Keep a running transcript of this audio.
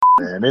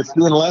man. It's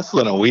been less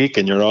than a week,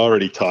 and you're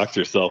already talked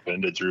yourself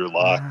into Drew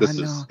Lock. This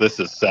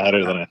is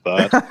sadder than I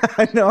thought.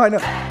 I know.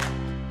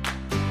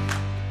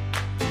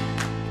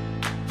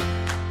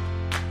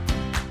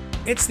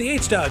 It's the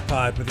H-Dog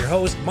Pod with your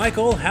host,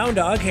 Michael Hound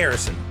Dog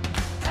Harrison.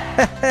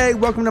 Hey,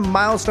 welcome to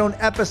Milestone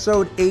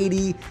Episode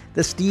 80,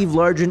 the Steve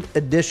Largent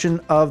edition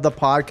of the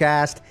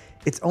podcast.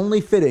 It's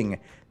only fitting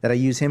that I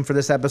use him for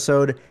this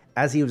episode,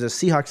 as he was a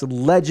Seahawks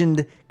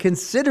legend,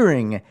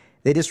 considering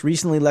they just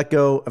recently let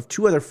go of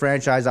two other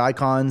franchise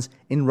icons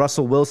in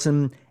Russell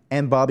Wilson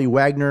and Bobby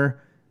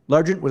Wagner.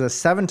 Largent was a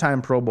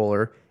 7-time Pro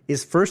Bowler,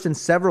 is first in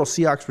several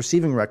Seahawks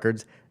receiving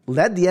records,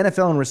 led the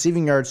NFL in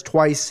receiving yards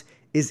twice,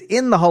 is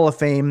in the Hall of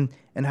Fame,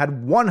 and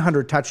had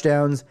 100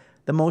 touchdowns,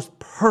 the most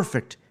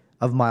perfect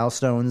of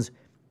milestones.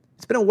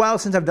 It's been a while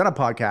since I've done a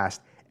podcast,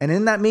 and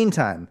in that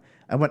meantime,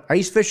 I went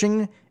ice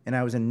fishing, and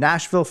I was in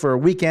Nashville for a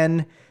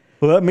weekend.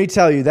 Well, let me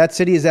tell you, that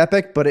city is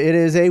epic, but it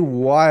is a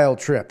wild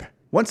trip.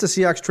 Once the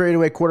Seahawks traded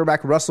away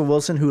quarterback Russell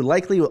Wilson, who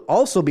likely will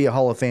also be a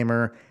Hall of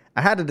Famer,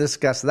 I had to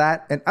discuss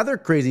that and other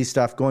crazy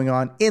stuff going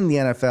on in the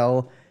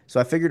NFL, so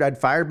I figured I'd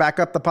fire back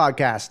up the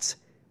podcasts.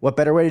 What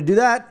better way to do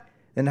that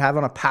than to have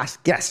on a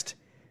past guest?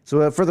 So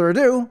without further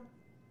ado,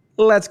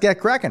 let's get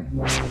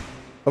cracking.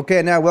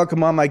 Okay, now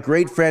welcome on my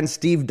great friend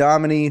Steve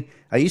Dominy.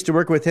 I used to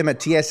work with him at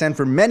TSN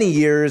for many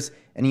years,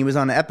 and he was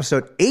on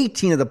episode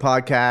 18 of the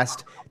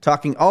podcast,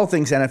 talking all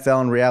things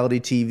NFL and reality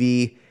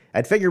TV.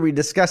 I'd figure we'd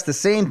discuss the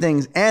same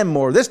things and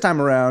more this time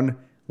around.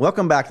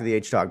 Welcome back to the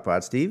H-Dog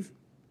Pod, Steve.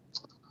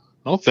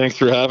 Oh, thanks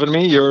for having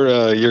me.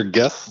 Your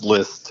guest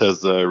list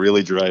has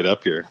really dried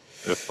up here.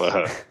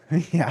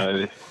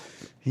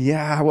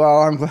 Yeah,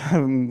 well,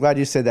 I'm glad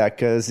you said that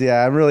because,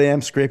 I really am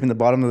scraping the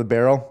bottom of the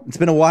barrel. It's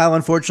been a while,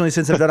 unfortunately,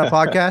 since I've done a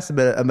podcast,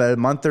 about a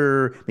month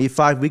or maybe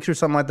 5 weeks or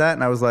something like that.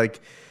 And I was like,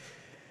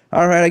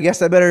 all right, I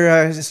guess I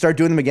better start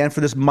doing them again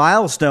for this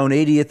milestone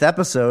 80th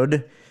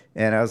episode.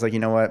 And I was like, you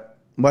know what?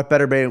 What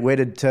better way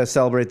to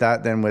celebrate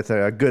that than with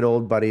a good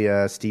old buddy,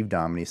 Steve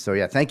Dominy.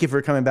 So, thank you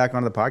for coming back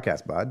onto the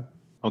podcast, bud.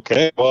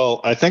 Okay, well,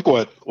 I think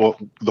what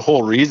the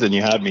whole reason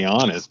you had me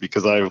on is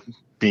because I've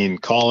been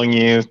calling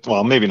you,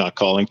 well, maybe not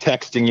calling,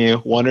 texting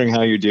you, wondering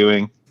how you're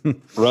doing.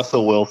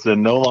 Russell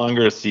Wilson, no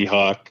longer a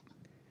Seahawk.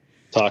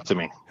 Talk to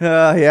me.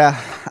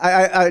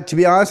 I to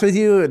be honest with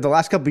you, the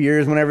last couple of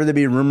years, whenever there'd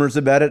be rumors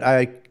about it,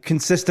 I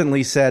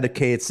consistently said,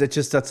 okay,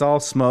 that's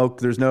all smoke.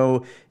 There's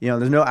no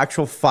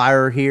actual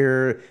fire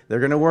here. They're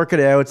going to work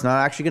it out. It's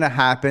not actually going to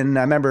happen.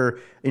 I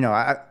remember,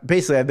 I've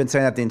been saying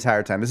that the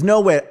entire time. There's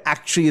no way it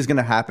actually is going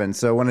to happen.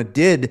 So when I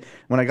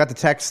got the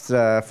text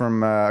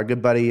from a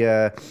good buddy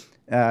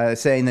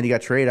saying that he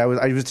got traded, I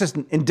was just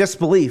in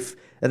disbelief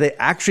that they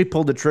actually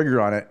pulled the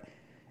trigger on it.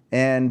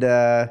 And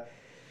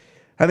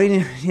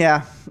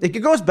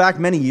it goes back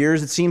many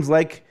years. It seems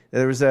like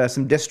there was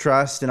some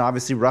distrust, and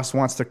obviously Russ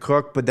wants to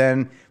cook. But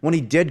then when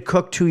he did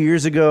cook 2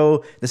 years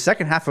ago, the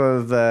second half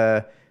of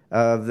the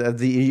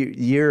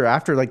year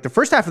after, like the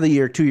first half of the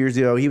year 2 years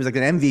ago, he was like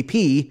an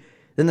MVP.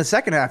 Then the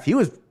second half, he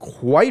was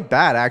quite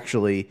bad,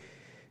 actually.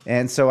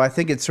 And so I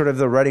think it's sort of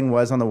the writing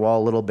was on the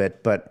wall a little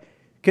bit. But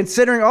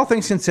considering all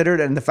things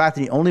considered and the fact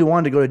that he only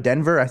wanted to go to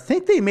Denver, I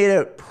think they made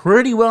it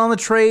pretty well on the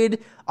trade.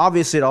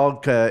 Obviously, it all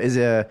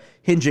is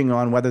hinging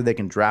on whether they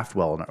can draft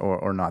well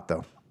or not,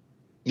 though.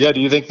 Yeah,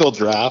 do you think they'll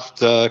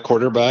draft a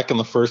quarterback in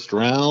the first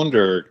round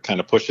or kind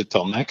of push it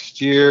till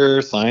next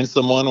year, sign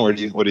someone, or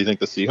what do you think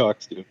the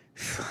Seahawks do?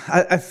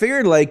 I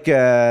figured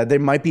they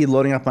might be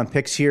loading up on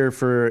picks here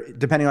for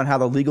depending on how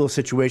the legal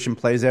situation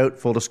plays out.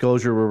 Full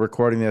disclosure, we're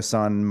recording this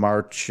on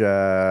March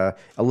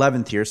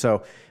 11th here,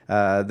 so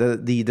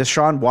the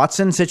Deshaun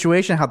Watson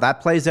situation, how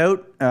that plays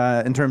out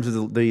in terms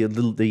of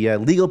the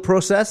legal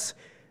process.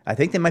 I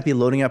think they might be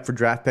loading up for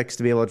draft picks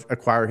to be able to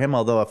acquire him,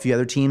 although a few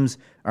other teams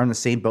are in the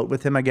same boat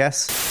with him, I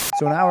guess.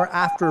 So an hour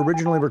after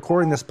originally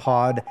recording this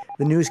pod,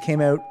 the news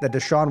came out that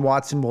Deshaun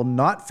Watson will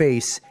not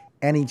face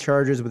any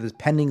charges with his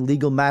pending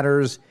legal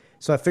matters.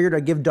 So I figured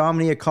I'd give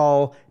Dominy a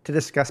call to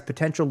discuss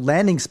potential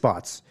landing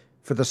spots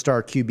for the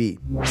star QB.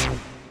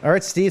 All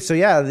right, Steve. So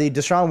the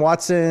Deshaun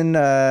Watson,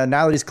 now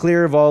that he's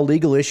clear of all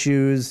legal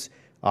issues,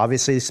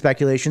 obviously the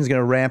speculation is going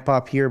to ramp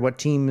up here. What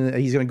team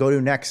he's going to go to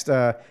next?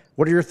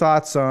 What are your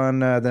thoughts on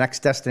the next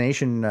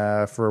destination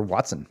for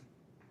Watson?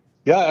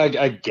 Yeah,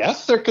 I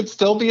guess there could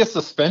still be a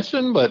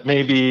suspension, but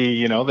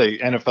maybe, the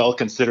NFL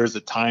considers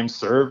it time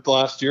served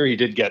last year. He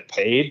did get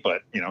paid,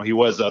 but, he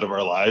was out of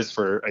our lives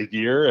for a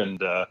year,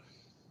 and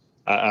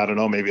I don't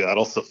know, maybe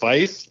that'll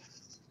suffice.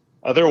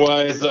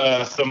 Otherwise,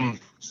 I have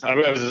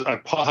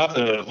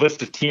the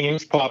list of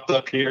teams popped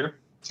up here.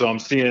 So I'm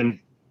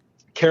seeing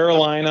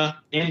Carolina,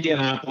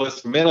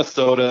 Indianapolis,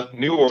 Minnesota,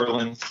 New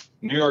Orleans,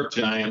 New York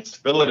Giants,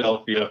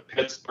 Philadelphia,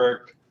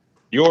 Pittsburgh,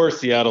 your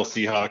Seattle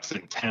Seahawks,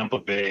 and Tampa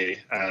Bay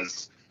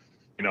as,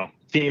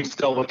 teams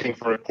still looking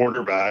for a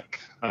quarterback.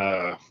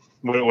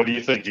 What do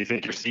you think? Do you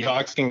think your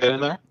Seahawks can get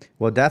in there?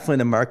 Well, definitely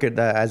the market,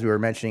 as we were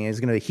mentioning, is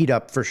going to heat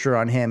up for sure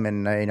on him.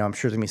 And, I'm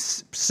sure there's going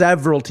to be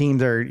several teams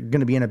that are going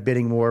to be in a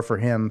bidding war for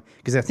him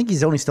because I think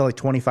he's only still like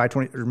 25,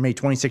 20, or maybe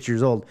 26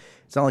 years old.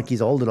 It's not like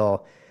he's old at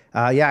all.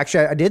 Yeah,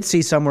 actually, I did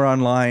see somewhere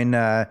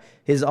online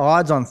his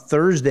odds on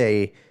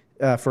Thursday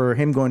for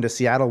him going to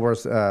Seattle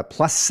was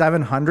plus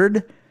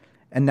 700.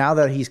 And now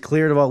that he's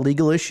cleared of all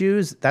legal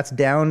issues, that's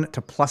down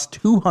to plus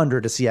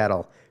 200 to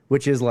Seattle,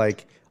 which is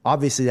like,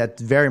 obviously that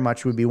very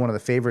much would be one of the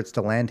favorites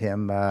to land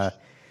him. I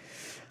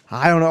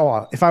don't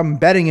know. If I'm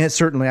betting it,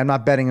 certainly I'm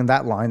not betting in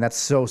that line. That's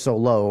so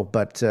low.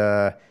 But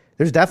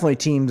there's definitely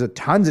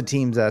tons of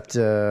teams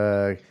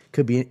that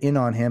could be in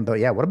on him. But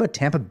yeah, what about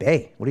Tampa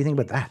Bay? What do you think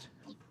about that?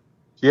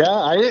 Yeah,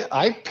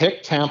 I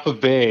picked Tampa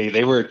Bay.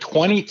 They were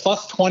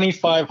plus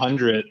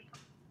 2,500.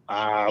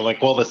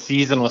 While the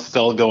season was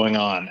still going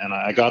on, and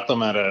I got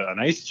them at a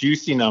nice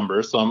juicy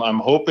number. So I'm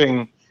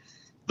hoping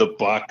the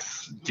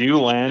Bucks do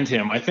land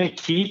him. I think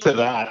key to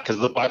that, because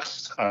the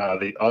Bucks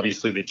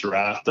they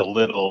draft a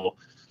little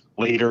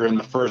later in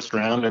the first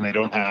round, and they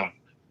don't have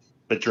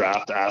the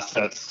draft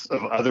assets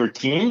of other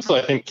teams. So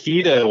I think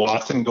key to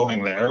Watson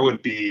going there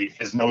would be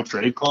his no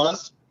trade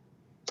clause.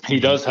 He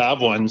does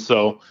have one,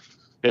 so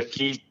if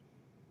he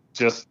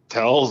just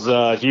tells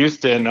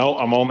Houston, no,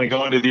 I'm only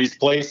going to these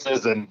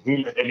places, and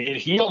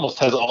he almost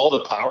has all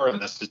the power in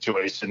this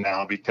situation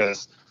now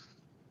because,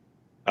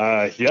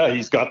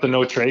 he's got the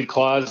no trade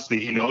clause.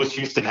 He knows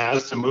Houston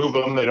has to move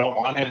him. They don't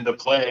want him to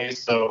play.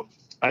 So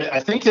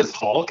I think his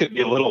haul could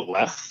be a little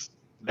less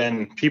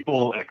than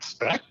people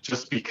expect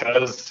just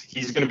because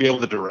he's going to be able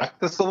to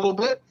direct this a little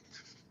bit.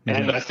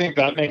 Mm-hmm. And I think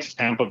that makes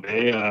Tampa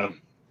Bay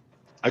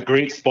a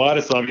great spot.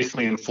 It's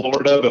obviously in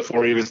Florida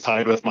before he was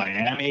tied with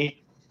Miami.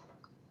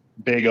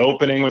 Big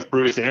opening with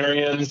Bruce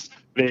Arians.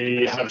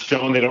 They have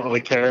shown they don't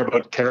really care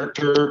about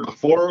character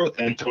before with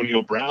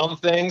Antonio Brown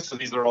things. So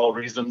these are all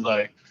reasons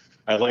I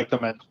like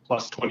them at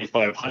plus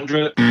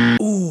 2,500.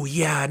 Ooh,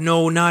 yeah,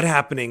 no, not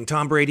happening.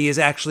 Tom Brady is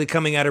actually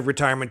coming out of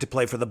retirement to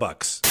play for the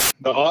Bucks.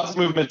 The odds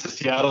movement to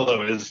Seattle,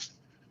 though, is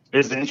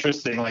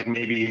interesting. Like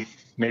maybe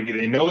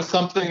they know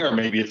something, or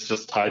maybe it's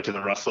just tied to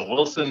the Russell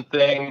Wilson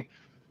thing.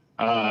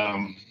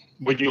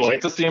 Would you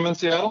like to see him in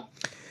Seattle?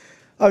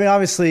 I mean,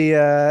 obviously,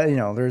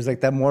 there's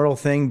like that moral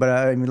thing, but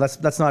I mean,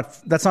 let's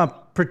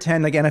not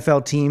pretend like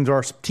NFL teams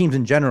or teams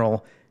in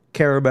general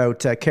care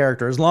about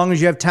character. As long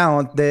as you have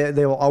talent,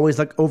 they will always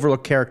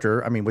overlook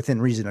character. I mean, within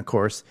reason, of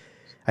course.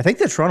 I think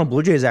the Toronto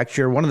Blue Jays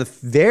actually are one of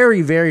the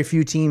very, very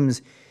few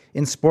teams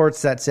in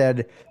sports that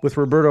said, with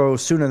Roberto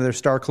Osuna, their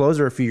star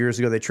closer a few years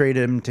ago, they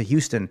traded him to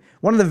Houston.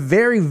 One of the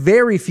very,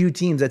 very few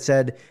teams that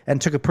said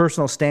and took a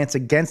personal stance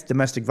against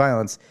domestic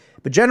violence.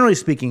 But generally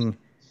speaking,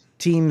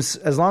 teams,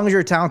 as long as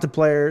you're a talented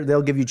player,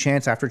 they'll give you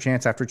chance after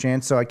chance after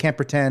chance. So I can't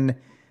pretend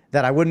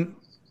that I wouldn't,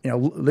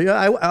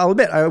 I'll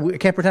admit, I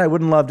can't pretend I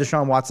wouldn't love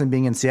Deshaun Watson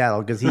being in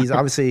Seattle because he's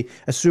obviously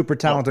a super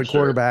talented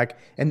quarterback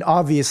and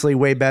obviously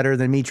way better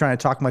than me trying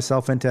to talk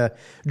myself into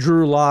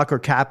Drew Lock or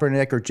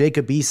Kaepernick or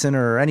Jacob Eason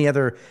or any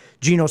other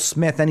Geno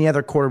Smith, any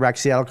other quarterback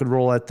Seattle could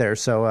roll out there.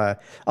 So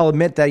I'll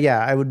admit that, yeah,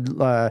 I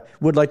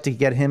would like to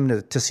get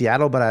him to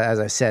Seattle, but as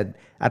I said,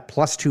 at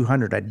plus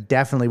 200, I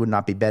definitely would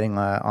not be betting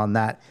on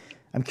that.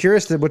 I'm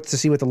curious to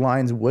see what the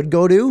lines would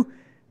go to,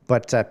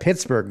 but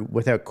Pittsburgh,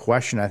 without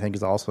question, I think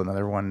is also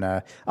another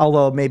one.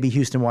 Although maybe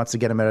Houston wants to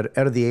get him out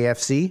of the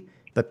AFC,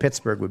 but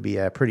Pittsburgh would be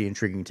pretty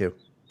intriguing too.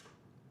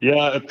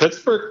 Yeah,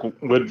 Pittsburgh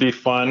would be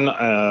fun.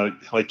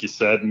 Like you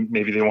said,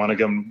 maybe they want to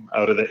get him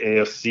out of the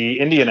AFC.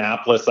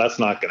 Indianapolis, that's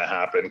not going to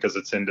happen because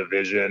it's in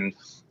division.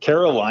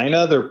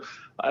 Carolina,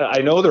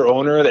 I know their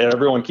owner.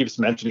 Everyone keeps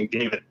mentioning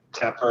David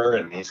Tepper,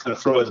 and he's going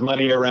to throw his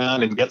money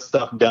around and get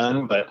stuff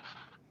done, but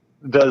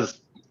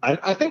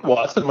I think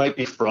Watson might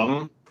be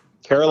from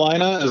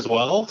Carolina as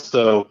well,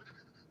 so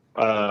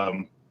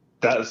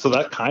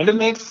that kind of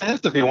makes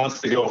sense if he wants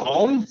to go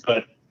home.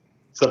 But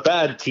it's a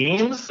bad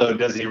team, so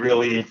does he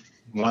really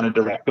want to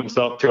direct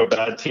himself to a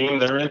bad team?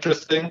 They're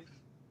interesting.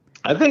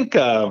 I think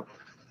I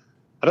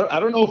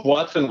don't know if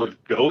Watson would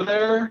go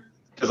there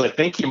because I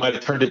think he might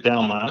have turned it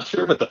down last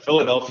year. But the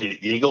Philadelphia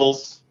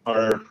Eagles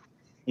are,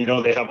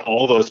 they have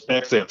all those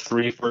picks. They have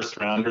 3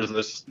 first-rounders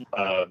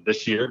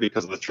this year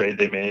because of the trade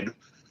they made.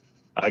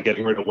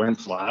 Getting rid of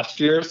Wentz last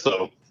year.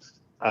 So,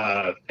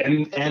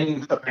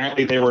 and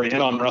apparently they were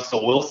in on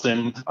Russell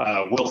Wilson,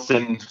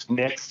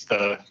 Knicks,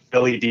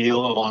 Philly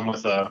deal along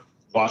with a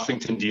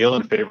Washington deal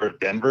in favor of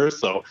Denver.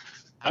 So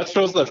that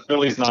shows that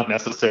Philly's not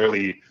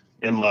necessarily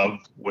in love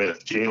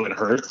with Jalen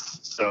Hurts.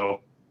 So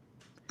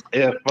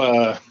if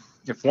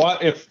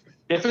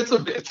it's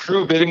a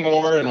true bidding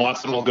war and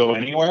Watson will go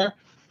anywhere,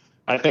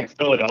 I think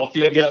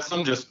Philadelphia gets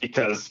him just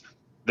because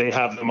they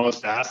have the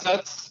most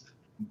assets.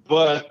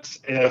 But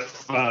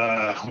if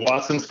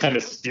Watson's kind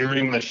of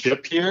steering the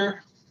ship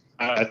here,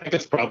 I think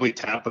it's probably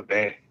Tampa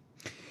Bay.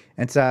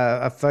 It's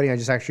funny. I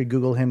just actually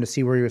Googled him to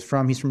see where he was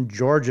from. He's from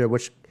Georgia,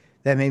 which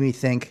that made me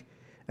think,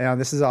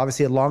 this is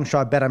obviously a long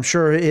shot bet. I'm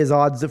sure his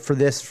odds for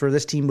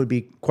this team would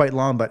be quite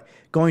long. But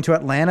going to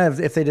Atlanta,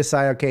 if they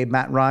decide, okay,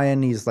 Matt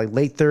Ryan, he's like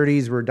late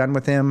 30s, we're done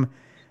with him.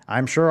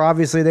 I'm sure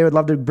obviously they would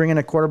love to bring in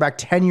a quarterback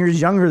 10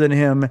 years younger than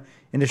him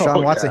in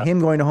Deshaun Watson, him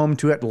going home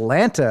to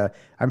Atlanta.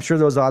 I'm sure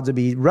those odds would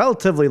be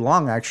relatively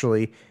long,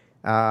 actually.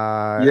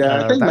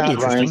 I think that'd be Matt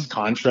Ryan's interesting.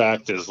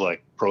 contract is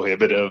like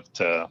prohibitive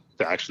to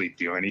actually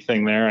do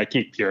anything there. I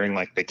keep hearing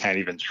like they can't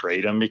even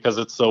trade him because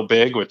it's so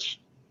big, which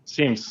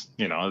seems,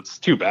 it's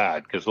too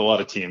bad because a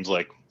lot of teams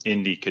like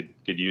Indy could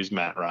use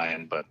Matt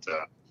Ryan. But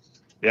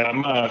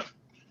I'm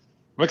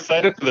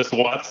excited for this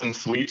Watson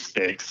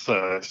sweepstakes.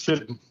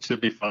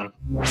 Should be fun.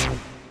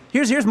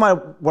 Here's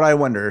what I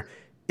wonder.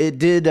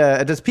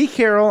 Does Pete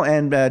Carroll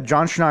and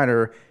John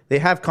Schneider, they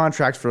have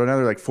contracts for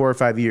another like 4 or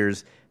 5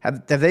 years?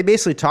 Have they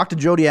basically talked to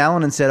Jody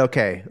Allen and said,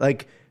 okay,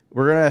 like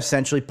we're gonna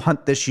essentially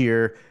punt this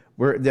year.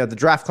 The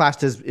draft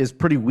class is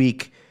pretty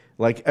weak.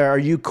 Like, are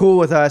you cool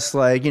with us?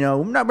 Like,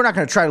 we're not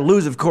gonna try to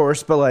lose, of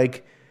course, but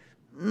like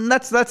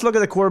let's look at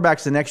the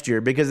quarterbacks the next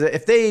year, because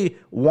if they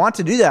want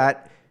to do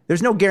that,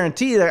 there's no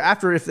guarantee that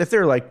after if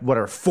they're like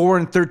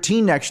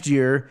 4-13 next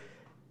year,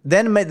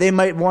 then they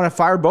might want to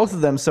fire both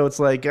of them. So it's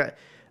like,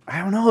 I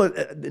don't know.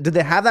 Did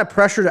they have that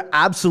pressure to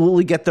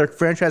absolutely get their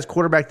franchise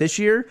quarterback this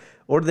year,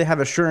 or do they have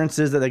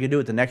assurances that they can do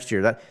it the next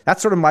year?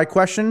 That's sort of my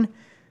question,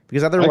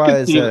 because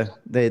otherwise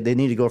they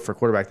need to go for a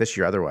quarterback this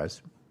year.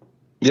 Otherwise,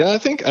 yeah, I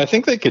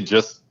think they could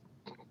just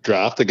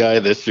draft a guy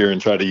this year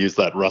and try to use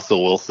that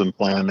Russell Wilson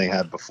plan they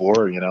had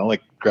before.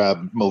 Like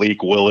grab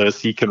Malik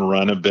Willis. He can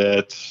run a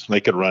bit.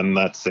 They could run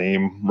that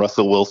same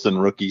Russell Wilson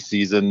rookie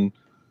season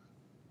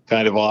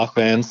kind of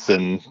offense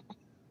and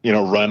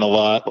run a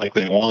lot like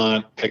they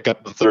want, pick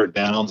up the third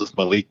downs with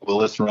Malik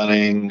Willis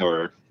running,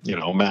 or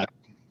Matt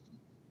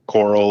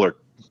Corral or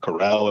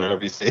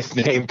however you say his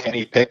name,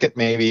 Kenny Pickett,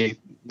 maybe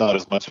not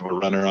as much of a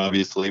runner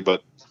obviously,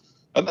 but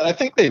I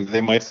think they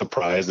might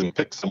surprise and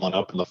pick someone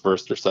up in the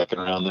first or second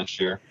round this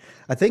year.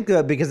 I think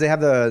because they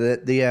have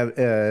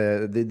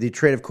the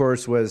trade, of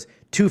course, was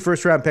 2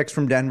 first-round picks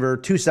from Denver,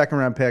 2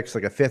 second-round picks,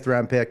 like a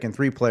 5th-round pick, and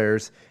 3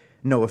 players.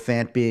 Noah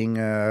Fant being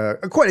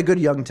quite a good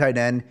young tight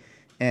end,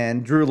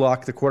 and Drew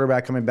Lock, the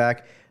quarterback, coming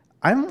back.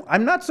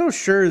 I'm not so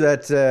sure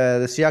that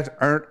the Seahawks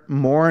aren't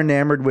more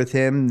enamored with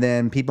him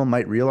than people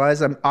might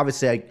realize.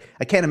 Obviously,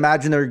 I can't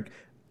imagine they're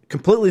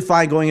completely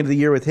fine going into the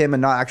year with him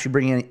and not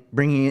actually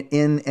bringing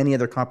in any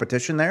other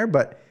competition there.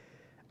 But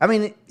I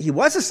mean, he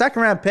was a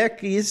 2nd-round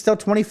pick. He's still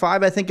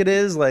 25, I think it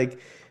is. Like,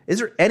 is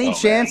there any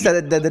chance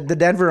that the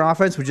Denver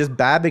offense was just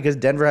bad because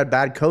Denver had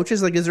bad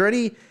coaches? Like, is there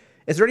any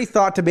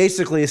thought to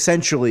basically,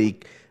 essentially,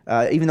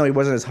 even though he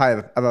wasn't as high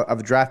of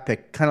a draft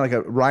pick, kind of like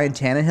a Ryan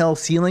Tannehill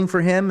ceiling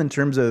for him in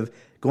terms of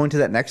going to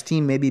that next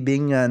team maybe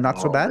being not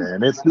so bad?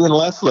 Man, it's been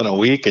less than a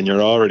week and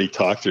you're already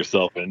talked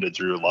yourself into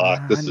Drew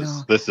Lock. This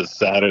is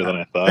sadder than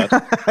I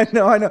thought. I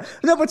know.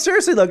 No, but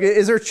seriously, look,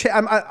 is there?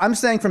 I'm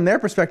saying from their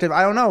perspective,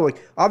 I don't know.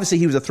 Like, obviously,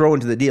 he was a throw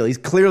into the deal. He's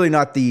clearly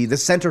not the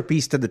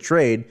centerpiece to the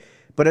trade.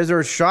 But is there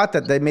a shot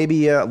that they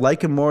maybe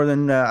like him more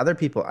than other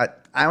people?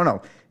 I don't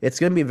know. It's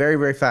going to be a very,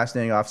 very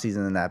fascinating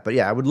offseason in that. But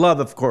yeah, I would love,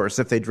 of course,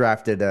 if they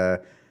drafted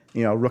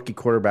rookie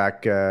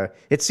quarterback.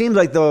 It seems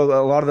like, though,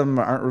 a lot of them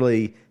aren't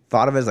really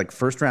thought of as like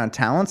first-round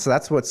talent. So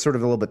that's what's sort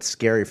of a little bit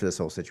scary for this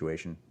whole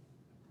situation.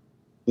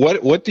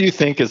 What do you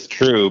think is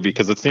true?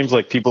 Because it seems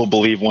like people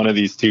believe one of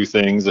these two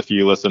things. If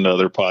you listen to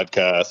other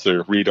podcasts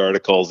or read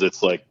articles,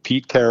 it's like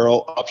Pete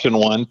Carroll, option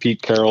 1,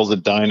 Pete Carroll's a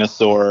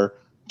dinosaur.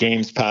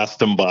 Games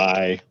passed him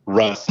by.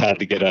 Russ had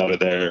to get out of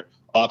there.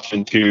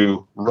 Option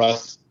 2,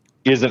 Russ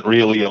isn't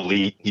really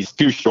elite. He's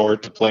too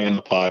short to play in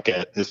the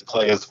pocket. His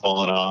play has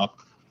fallen off.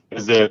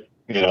 Is it,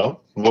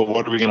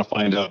 what are we going to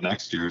find out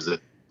next year? Is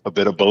it a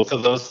bit of both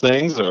of those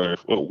things, or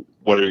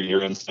what are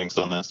your instincts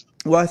on this?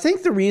 Well, I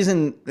think the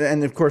reason,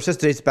 and of course this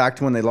dates back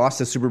to when they lost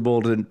the Super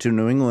Bowl to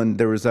New England,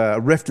 there was a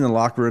rift in the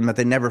locker room that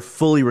they never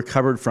fully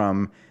recovered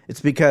from.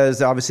 It's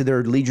because obviously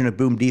their Legion of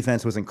Boom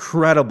defense was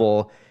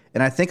incredible,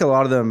 and I think a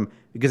lot of them,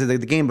 because of the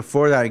game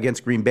before that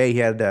against Green Bay, he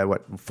had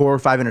 4 or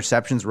 5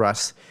 interceptions,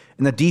 Russ,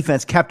 and the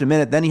defense kept him in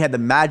it. Then he had the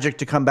magic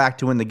to come back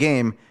to win the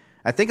game.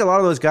 I think a lot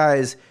of those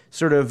guys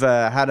sort of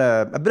had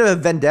a bit of a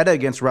vendetta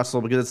against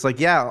Russell, because it's like,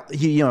 yeah,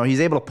 he's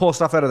able to pull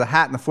stuff out of the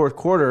hat in the fourth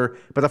quarter,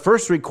 but the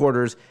first 3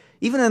 quarters,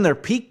 even in their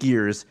peak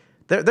years,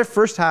 their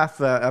first half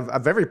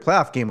of every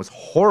playoff game was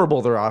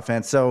horrible, their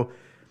offense. So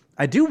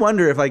I do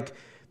wonder if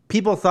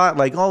people thought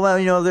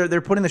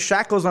they're putting the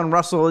shackles on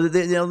Russell,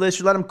 they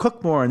should let him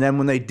cook more. And then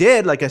when they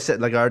did, like I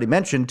said, like I already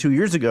mentioned 2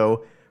 years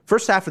ago,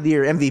 first half of the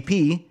year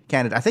MVP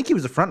candidate, I think he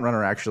was a front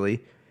runner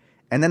actually.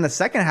 And then the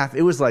second half,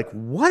 it was like,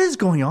 what is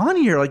going on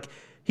here? Like,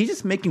 he's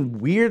just making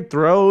weird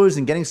throws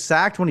and getting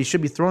sacked when he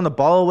should be throwing the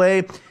ball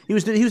away. He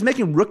was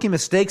making rookie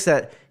mistakes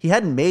that he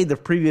hadn't made the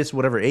previous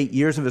 8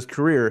 years of his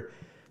career.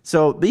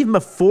 So even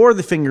before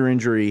the finger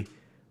injury,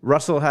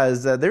 Russell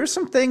has there's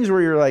some things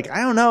where you're like,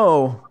 I don't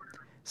know.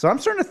 So I'm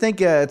starting to think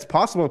it's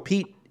possible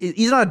Pete,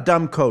 he's not a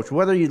dumb coach.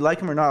 Whether you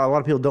like him or not, a lot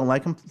of people don't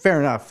like him. Fair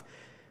enough.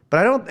 But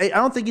I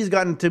don't think he's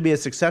gotten to be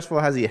as successful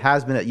as he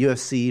has been at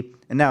UFC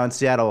and now in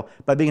Seattle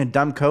by being a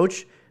dumb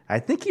coach. I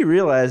think he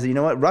realized, you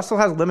know what, Russell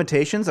has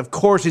limitations. Of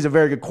course, he's a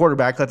very good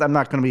quarterback. I'm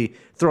not going to be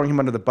throwing him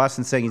under the bus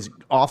and saying he's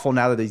awful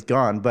now that he's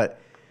gone.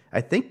 But I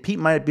think Pete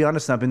might be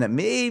onto something, that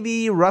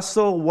maybe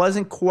Russell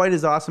wasn't quite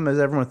as awesome as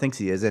everyone thinks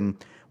he is. And,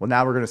 well,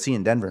 now we're going to see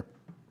in Denver.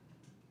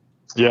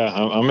 Yeah,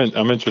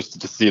 I'm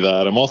interested to see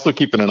that. I'm also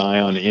keeping an eye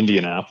on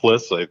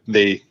Indianapolis. Like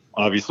they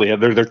obviously have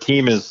their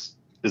team is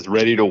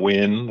ready to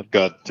win. They've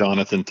got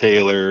Jonathan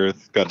Taylor,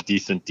 they've got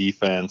decent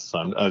defense.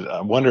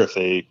 I wonder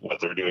if what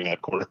they're doing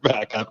at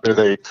quarterback after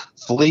they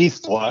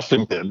fleeced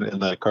Washington in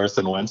the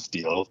Carson Wentz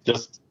deal.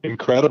 Just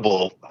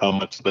incredible how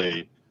much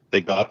they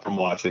got from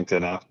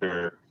Washington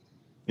after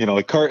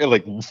like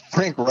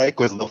Frank Reich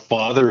was the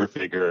father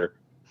figure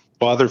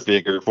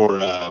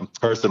for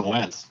Carson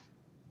Wentz.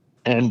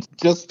 And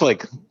just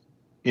like,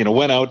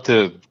 went out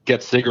to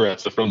get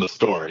cigarettes from the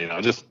store,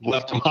 just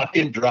left him high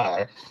and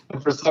dry.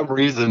 And for some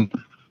reason,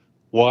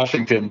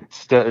 Washington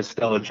is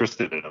still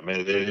interested in him.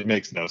 It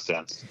makes no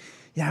sense.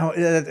 Yeah,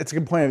 it's a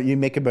good point you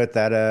make about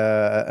that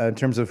in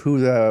terms of who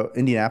the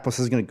Indianapolis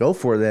is going to go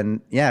for.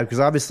 Then, yeah, because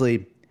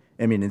obviously,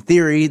 I mean, in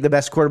theory, the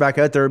best quarterback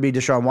out there would be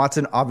Deshaun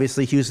Watson.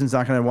 Obviously, Houston's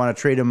not going to want to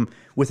trade him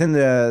within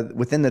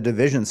the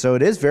division. So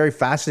it is very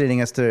fascinating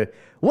as to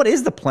what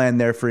is the plan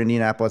there for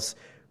Indianapolis.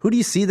 Who do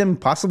you see them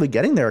possibly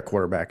getting there at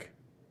quarterback?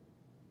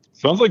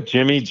 Sounds like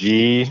Jimmy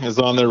G is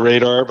on their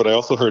radar, but I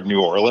also heard New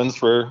Orleans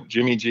for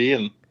Jimmy G,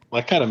 and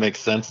that kind of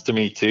makes sense to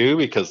me too,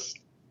 because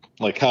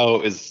like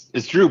how is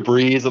Drew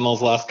Brees in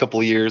those last couple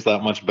of years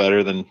that much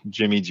better than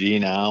Jimmy G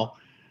now?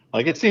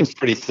 Like it seems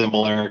pretty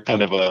similar,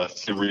 kind of a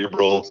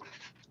cerebral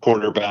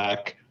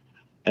quarterback,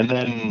 and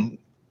then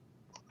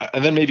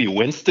maybe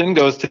Winston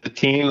goes to the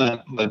team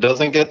that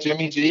doesn't get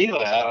Jimmy G.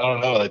 Like, I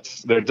don't know.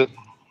 They're just,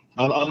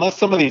 unless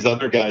some of these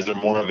other guys are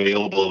more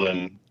available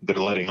than they're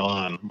letting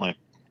on, like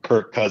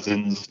Kirk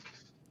Cousins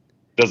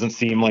doesn't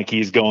seem like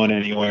he's going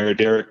anywhere.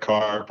 Derek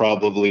Carr,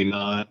 probably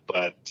not,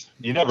 but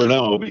you never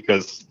know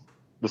because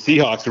the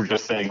Seahawks were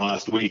just saying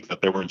last week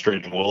that they weren't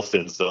trading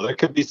Wilson, so there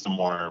could be some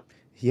more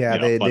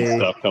fun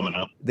stuff coming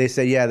up. They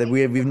said, that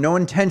we have no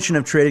intention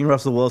of trading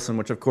Russell Wilson,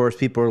 which of course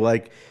people are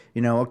like,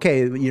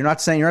 okay, you're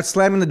not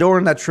slamming the door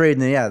in that trade,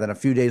 and then a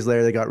few days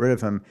later they got rid of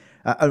him.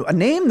 A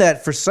name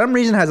that for some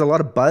reason has a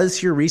lot of buzz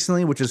here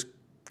recently, which is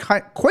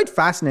quite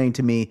fascinating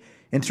to me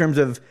in terms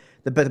of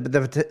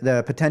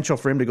the potential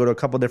for him to go to a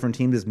couple different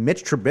teams, is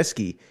Mitch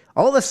Trubisky.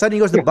 All of a sudden he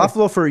goes to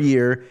Buffalo for a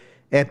year,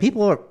 and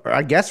people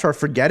are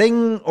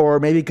forgetting, or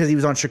maybe because he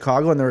was on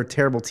Chicago and they're a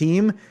terrible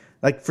team.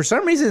 Like for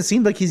some reason it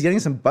seems like he's getting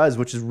some buzz,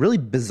 which is really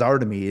bizarre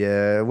to me.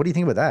 What do you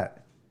think about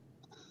that?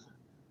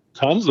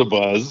 Tons of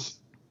buzz.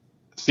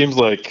 Seems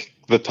like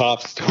the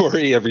top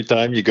story every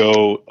time you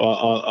go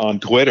on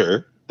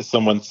Twitter.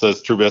 Someone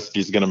says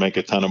Trubisky's going to make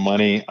a ton of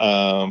money.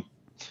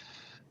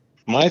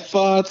 My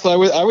thoughts, I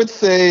would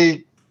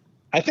say,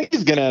 I think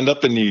he's going to end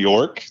up in New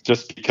York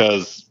just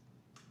because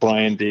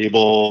Brian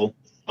Daboll,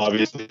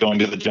 obviously going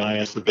to the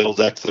Giants, the Bills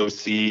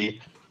XOC.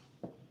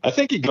 I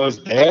think he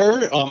goes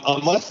there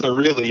unless there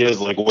really is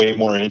like way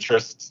more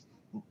interest,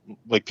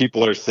 like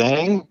people are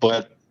saying.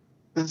 But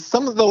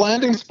some of the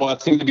landing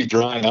spots seem to be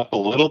drying up a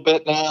little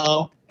bit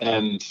now,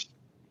 and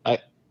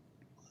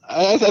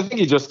I think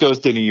he just goes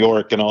to New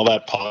York, and all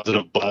that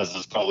positive buzz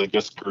is probably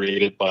just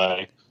created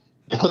by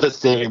the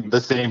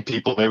same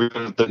people. Maybe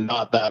there's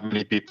not that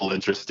many people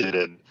interested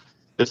in.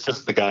 It's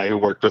just the guy who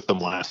worked with them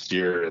last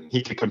year, and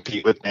he could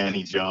compete with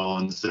Danny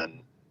Jones.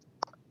 And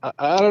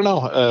I don't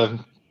know.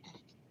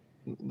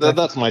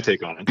 That's my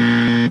take on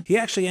it. He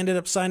actually ended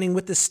up signing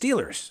with the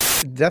Steelers.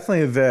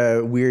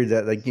 Definitely weird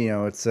that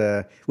it's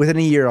within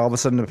a year all of a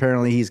sudden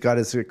apparently he's got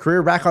his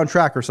career back on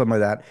track or something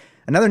like that.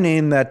 Another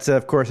name that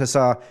of course I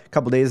saw a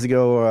couple days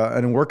ago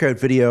in a workout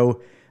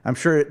video. I'm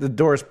sure the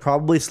door is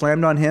probably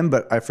slammed on him,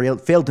 but I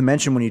failed to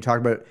mention when you talk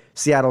about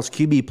Seattle's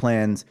QB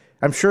plans.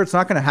 I'm sure it's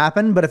not going to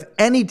happen, but if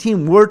any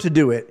team were to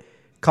do it,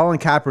 Colin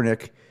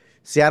Kaepernick,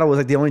 Seattle was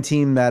like the only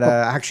team that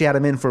actually had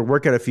him in for a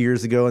workout a few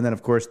years ago, and then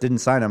of course didn't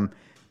sign him.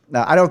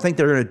 I don't think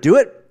they're going to do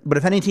it, but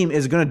if any team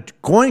is going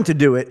to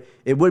do it,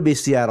 it would be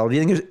Seattle. Do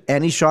you think there's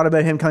any shot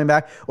about him coming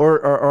back,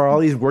 or all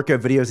these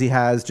workout videos he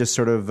has just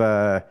sort of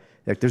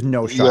like there's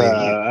no shot?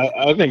 Yeah,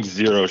 I think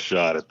zero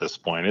shot at this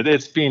point.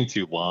 It's been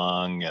too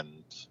long, and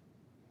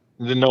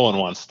no one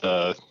wants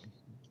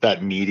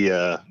that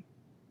media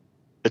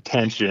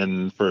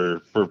attention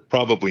for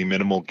probably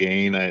minimal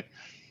gain. I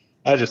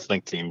just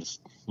think teams,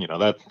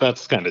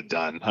 that's kind of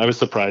done. I was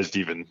surprised to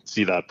even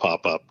see that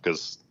pop up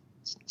because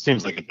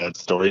seems like a dead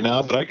story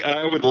now, but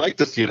I would like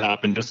to see it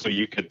happen just so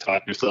you could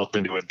talk yourself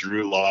into a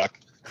Drew Lock,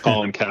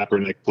 Colin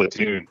Kaepernick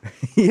platoon.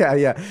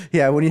 Yeah.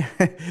 When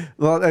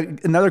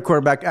another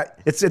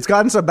quarterback, it's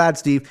gotten so bad,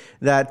 Steve,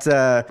 that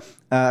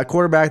a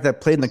quarterback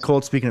that played in the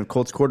Colts. Speaking of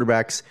Colts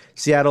quarterbacks,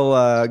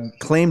 Seattle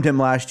claimed him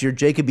last year.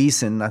 Jacob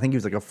Eason, I think he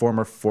was like a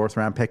former 4th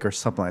round pick or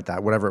something like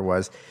that, whatever it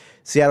was.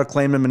 Seattle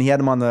claimed him, and he had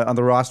him on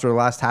the roster the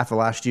last half of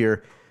last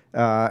year.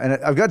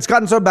 And it's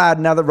gotten so bad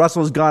now that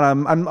Russell's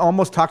gone. I'm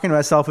almost talking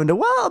myself into,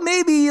 well,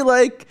 maybe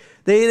like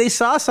they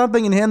saw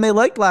something in him they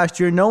liked last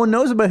year. No one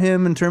knows about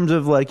him in terms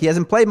of like he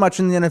hasn't played much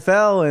in the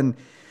NFL, and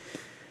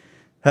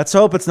let's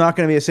hope it's not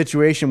going to be a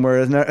situation where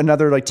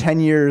another like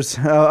 10 years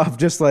of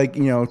just like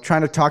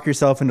trying to talk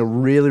yourself into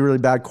really really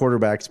bad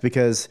quarterbacks,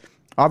 because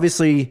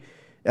obviously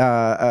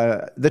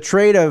the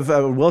trade of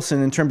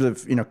Wilson in terms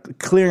of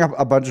clearing up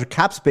a bunch of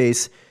cap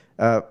space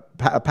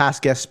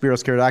past guest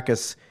Spiros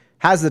Karatakis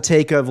has the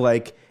take of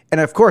like, and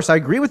of course I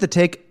agree with the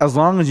take as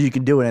long as you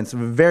can do it. And it's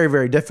very,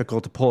 very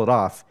difficult to pull it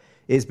off.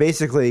 Is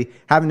basically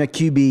having a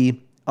QB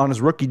on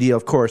his rookie deal.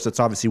 Of course, that's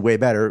obviously way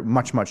better,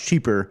 much, much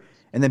cheaper.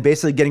 And then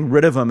basically getting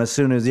rid of him as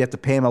soon as you have to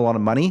pay him a lot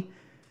of money.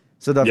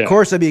 So of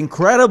course, it'd be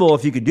incredible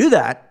if you could do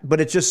that, but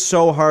it's just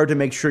so hard to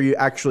make sure you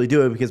actually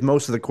do it because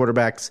most of the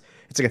quarterbacks,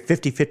 it's like a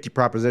 50-50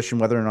 proposition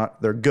whether or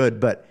not they're good.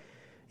 But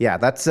yeah,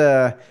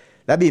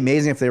 that'd be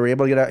amazing if they were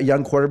able to get a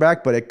young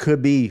quarterback, but it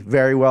could be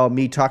very well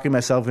me talking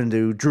myself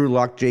into Drew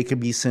Lock,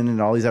 Jacob Eason,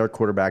 and all these other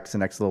quarterbacks the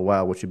next little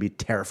while, which would be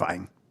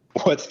terrifying.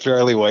 What's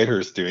Charlie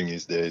Whitehurst doing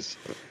these days?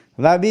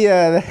 That'd be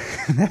a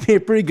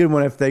pretty good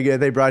one if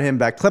they brought him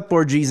back.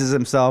 Clipboard Jesus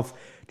himself,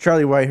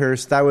 Charlie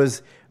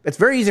Whitehurst. It's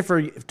very easy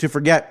to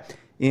forget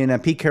in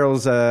Pete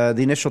Carroll's the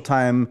initial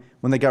time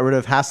when they got rid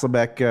of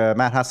Hasselbeck,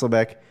 Matt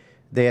Hasselbeck.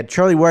 They had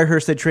Charlie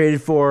Whitehurst they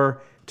traded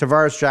for,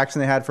 Tavares Jackson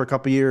they had for a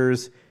couple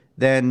years.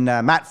 Then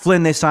Matt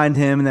Flynn they signed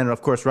him, and then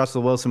of course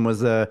Russell Wilson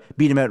was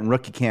beat him out in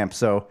rookie camp.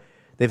 So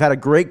they've had a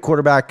great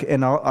quarterback,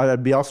 and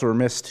I'd be also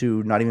remiss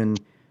to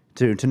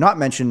not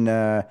mention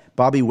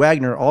Bobby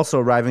Wagner also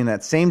arriving in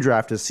that same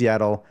draft as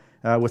Seattle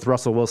with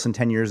Russell Wilson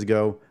 10 years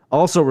ago,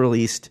 also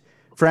released,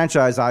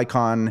 franchise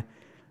icon.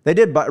 They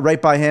did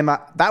right by him.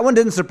 That one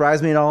didn't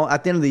surprise me at all.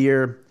 At the end of the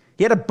year,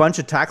 he had a bunch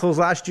of tackles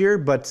last year,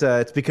 but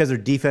it's because their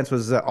defense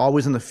was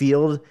always in the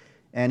field,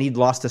 and he'd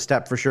lost a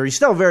step for sure. He's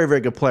still a very,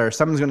 very good player.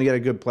 Someone's going to get a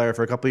good player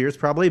for a couple of years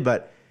probably,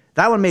 but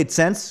that one made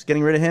sense,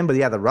 getting rid of him. But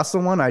yeah, the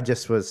Russell one,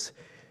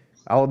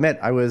 I'll admit,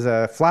 I was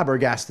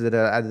flabbergasted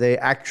that they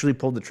actually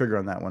pulled the trigger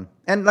on that one.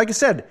 And like I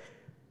said,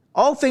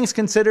 all things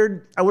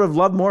considered, I would have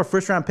loved more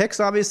first-round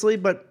picks, obviously,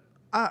 but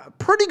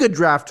pretty good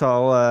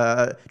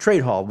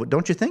trade haul,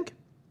 don't you think?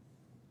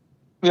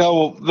 Yeah,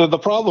 well, the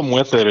problem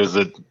with it is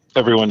that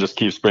everyone just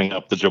keeps bringing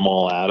up the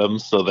Jamal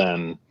Adams, so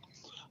then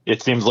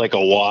it seems like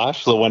a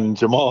wash. So when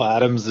Jamal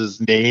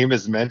Adams' name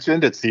is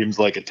mentioned, it seems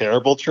like a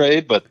terrible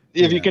trade. But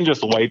if you can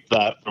just wipe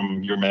that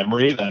from your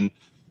memory, then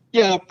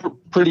yeah,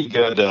 pretty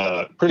good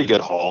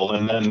haul.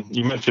 And then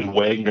you mentioned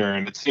Wagner,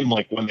 and it seemed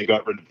like when they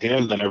got rid of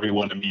him, then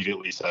everyone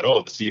immediately said,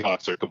 "Oh, the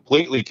Seahawks are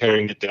completely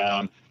tearing it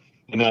down."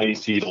 And now you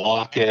see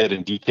Lockett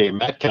and DK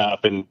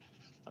Metcalf and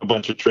a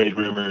bunch of trade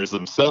rumors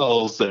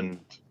themselves. And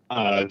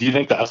do you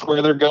think that's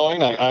where they're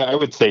going? I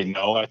would say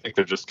no. I think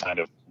they're just kind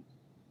of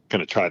going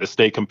to try to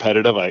stay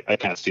competitive. I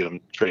can't see them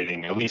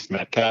trading at least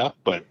Metcalf,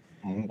 but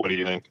what do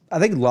you think? I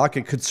think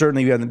Lockett could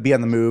certainly be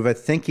on the move. I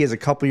think he has a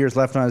couple years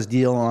left on his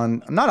deal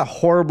on not a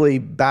horribly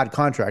bad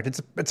contract.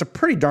 It's a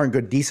pretty darn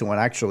good, decent one,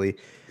 actually.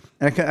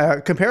 And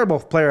a comparable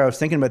player I was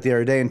thinking about the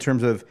other day in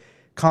terms of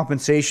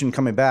compensation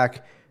coming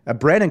back,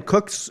 Brandon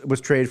Cooks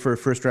was traded for a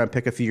first-round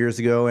pick a few years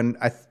ago, and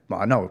I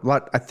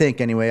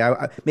think anyway.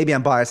 Maybe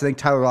I'm biased. I think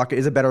Tyler Lockett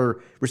is a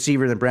better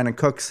receiver than Brandon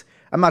Cooks.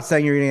 I'm not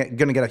saying you're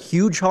going to get a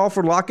huge haul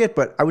for Lockett,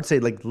 but I would say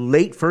like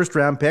late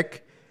first-round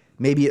pick,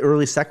 maybe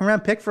early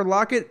second-round pick for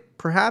Lockett,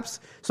 perhaps.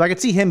 So I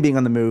could see him being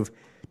on the move.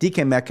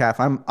 DK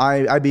Metcalf,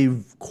 I'd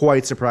be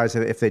quite surprised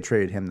if they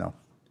traded him, though.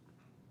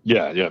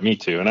 Yeah, me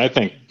too. And I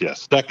think,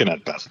 second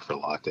at best for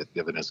Lockett,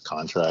 given his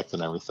contract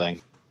and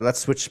everything. Let's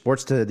switch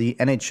sports to the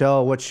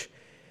NHL, which...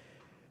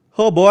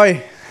 Oh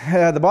boy,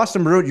 your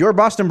Boston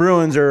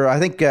Bruins are, I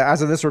think,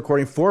 as of this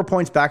recording, 4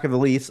 points back of the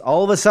Leafs.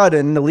 All of a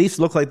sudden, the Leafs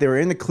look like they were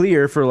in the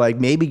clear for like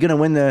maybe going to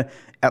win the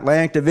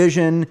Atlantic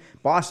Division.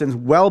 Boston's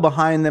well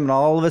behind them, and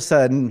all of a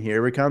sudden,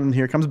 here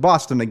comes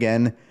Boston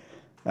again.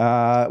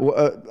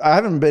 I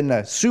haven't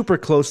been super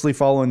closely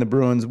following the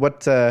Bruins.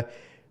 What do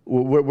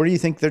you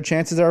think their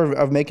chances are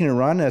of making a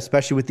run,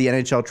 especially with the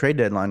NHL trade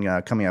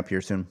deadline coming up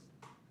here soon?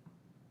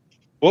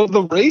 Well,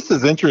 the race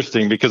is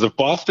interesting because if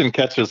Boston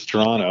catches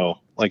Toronto,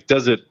 like,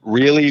 does it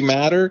really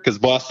matter? Because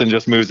Boston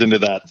just moves into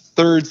that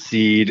third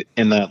seed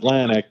in the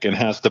Atlantic and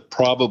has to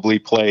probably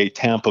play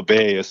Tampa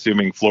Bay,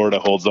 assuming Florida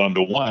holds on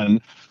to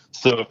one.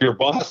 So if you're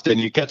Boston,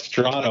 you catch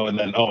Toronto, and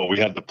then, we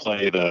had to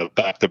play the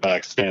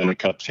back-to-back Stanley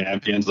Cup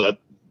champions. That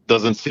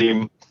doesn't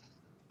seem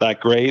that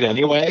great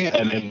anyway.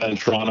 And then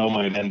Toronto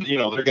might end, they're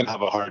going to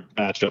have a hard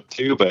matchup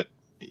too, but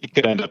it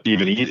could end up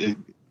even a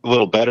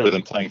little better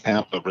than playing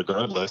Tampa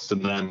regardless.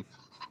 And then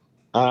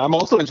I'm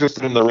also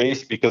interested in the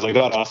race because I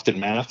got Austin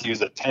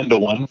Matthews at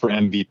 10-1 for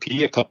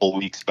MVP a couple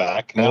weeks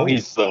back. Now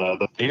he's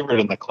the favorite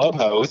in the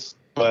clubhouse,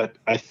 but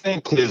I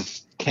think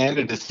his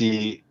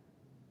candidacy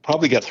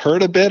probably gets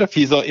hurt a bit if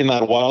he's in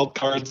that wild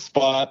card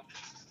spot,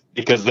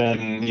 because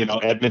then,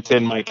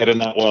 Edmonton might get in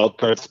that wild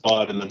card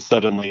spot, and then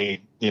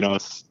suddenly,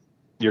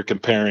 you're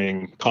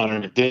comparing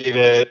Connor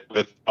McDavid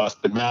with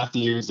Austin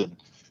Matthews, and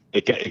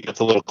it gets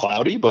a little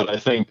cloudy. But I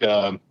think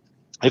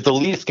if the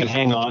Leafs can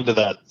hang on to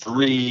that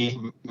 3,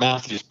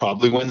 Matthews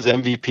probably wins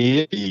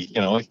MVP.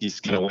 He's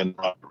going to win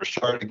Robert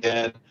Richard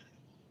again.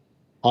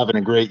 Having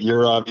a great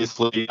year,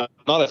 obviously.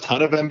 Not a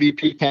ton of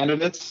MVP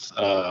candidates.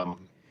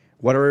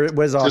 What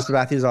is Austin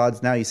Matthews'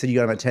 odds now? You said you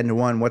got him at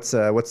 10-1.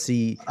 What's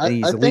he?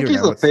 I think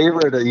he's a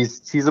favorite.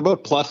 He's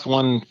about plus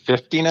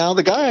 150 now.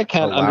 The guy I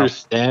can't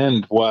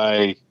understand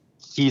why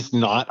he's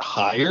not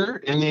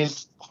higher in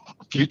these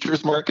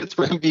futures markets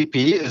for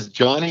MVP is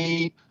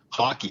Johnny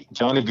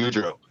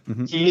Gaudreau.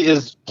 Mm-hmm. He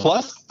is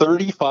plus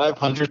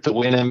 3,500 to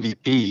win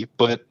MVP,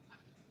 but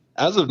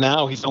as of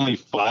now, he's only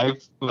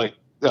Flames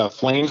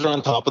are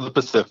on top of the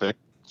Pacific.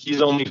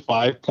 He's only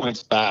 5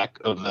 points back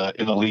in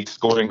the league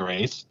scoring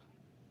race.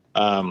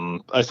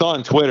 I saw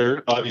on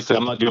Twitter, obviously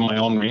I'm not doing my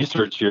own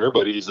research here,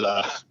 but he's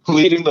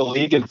leading the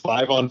league in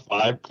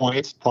 5-on-5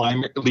 points,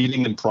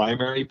 leading in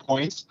primary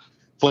points.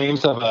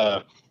 Flames have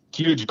a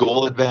huge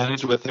goal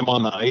advantage with him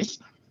on the ice.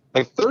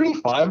 Like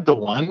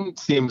 35-1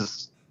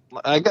 seems,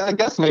 I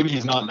guess maybe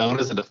he's not known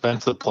as a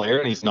defensive player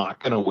and he's not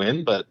going to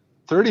win, but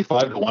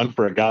 35-1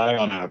 for a guy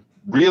on a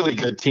really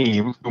good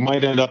team who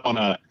might end up on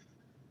a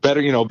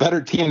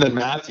better team than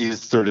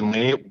Matthews,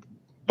 certainly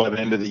by the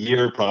end of the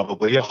year,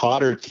 probably a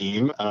hotter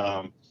team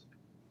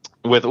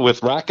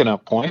with racking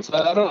up points.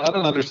 I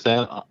don't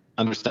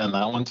understand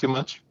that one too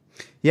much.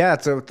 Yeah,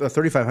 it's a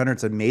 3,500.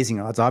 It's amazing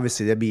odds.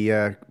 Obviously, that'd be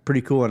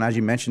pretty cool. And as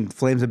you mentioned,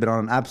 Flames have been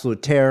on an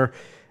absolute tear.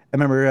 I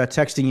remember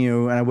texting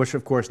you, and I wish,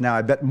 of course, now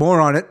I bet more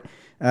on it.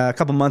 A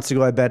couple months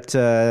ago, I bet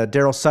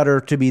Daryl Sutter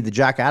to be the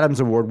Jack Adams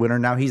Award winner.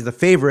 Now he's the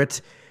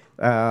favorite.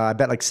 I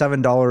bet like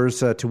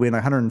 $7 to win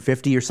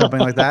 150 or something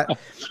like that.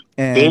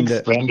 And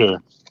big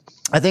spender.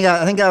 I think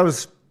I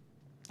was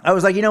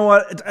like, you know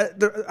what?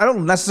 I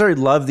don't necessarily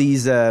love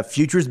these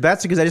futures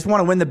bets because I just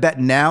want to win the bet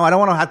now. I don't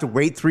want to have to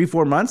wait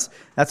 3-4 months.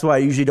 That's why I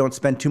usually don't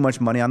spend too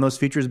much money on those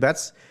futures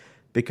bets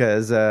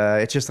because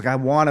it's just like I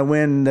want to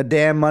win the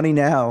damn money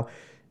now.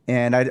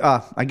 And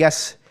I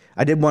guess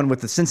I did one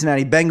with the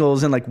Cincinnati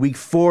Bengals in like week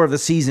 4 of the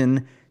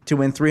season to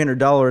win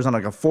 $300 on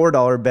like a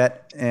 $4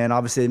 bet. And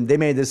obviously they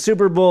made the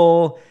Super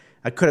Bowl.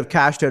 I could have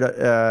cashed out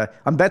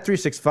on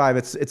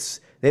Bet365.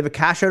 They have a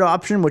cash out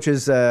option, which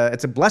is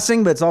it's a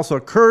blessing, but it's also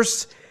a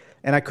curse.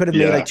 And I could have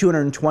made like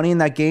 220 in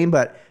that game,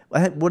 but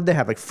what did they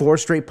have? Like 4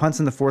 straight punts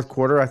in the fourth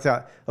quarter. I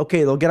thought,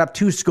 okay, they'll get up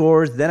 2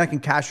 scores, then I can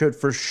cash out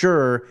for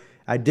sure.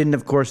 I didn't,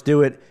 of course,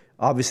 do it.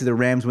 Obviously, the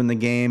Rams win the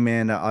game,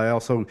 and I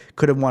also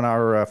could have won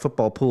our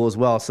football pool as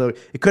well. So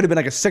it could have been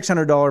like a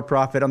 $600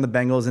 profit on the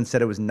Bengals.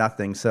 Instead, it was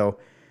nothing. So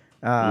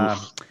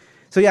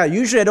yeah,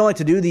 usually I don't like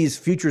to do these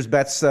futures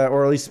bets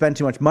or at least spend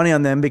too much money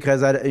on them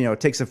because it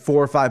takes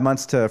 4 or 5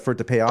 months for it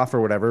to pay off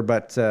or whatever.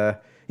 But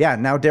yeah,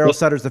 now Daryl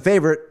Sutter's the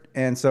favorite.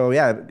 And so,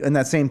 yeah, in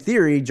that same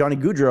theory, Johnny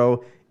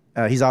Gaudreau,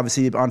 he's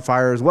obviously on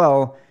fire as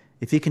well.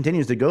 If he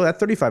continues to go, that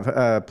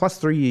 35 plus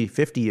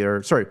 350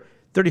 or sorry,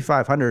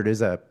 3,500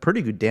 is a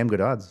pretty good, damn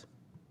good odds.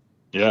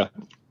 Yeah,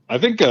 I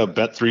think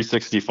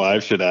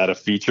Bet365 should add a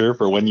feature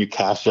for when you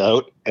cash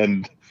out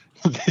and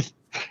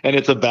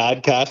it's a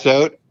bad cash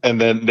out,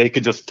 and then they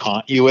could just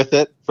taunt you with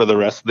it for the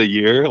rest of the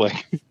year.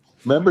 Like,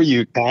 remember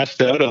you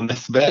cashed out on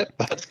this bet?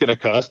 That's going to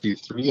cost you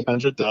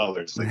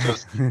 $300. Like,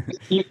 just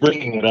keep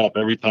bringing it up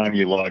every time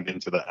you log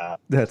into the app.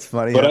 That's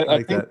funny. But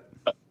I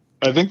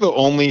think the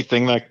only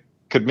thing that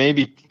could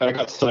maybe, I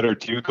got Sutter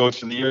too,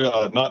 coach of the year.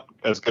 Not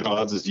as good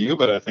odds as you,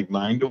 but I think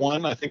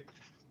 9-1. I think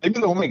maybe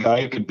the only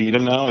guy who could beat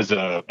him now is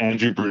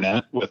Andrew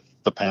Brunette with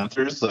the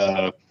Panthers.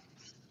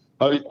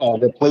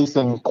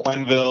 Replacing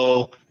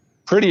Quenneville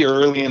pretty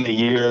early in the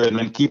year and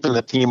then keeping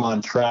the team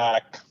on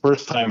track.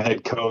 First time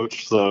head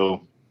coach,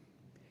 so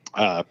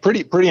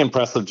pretty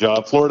impressive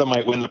job. Florida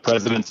might win the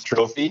President's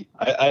Trophy.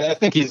 I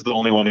think he's the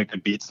only one who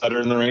could beat Sutter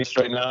in the race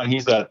right now, and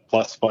he's at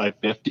plus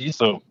 550,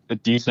 so a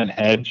decent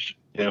hedge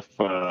if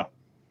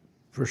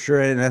for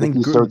sure. And I think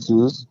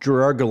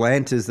Gerard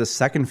Gallant is the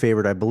second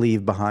favorite, I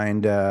believe,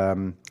 behind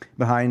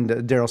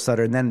Daryl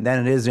Sutter, and then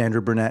it is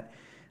Andrew Brunette.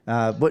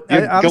 But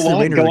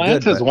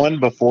Gallant has won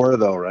before,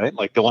 though, right?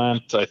 Like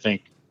Gallant, I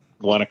think,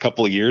 won a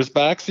couple of years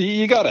back. So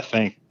you got to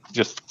think,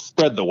 just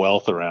spread the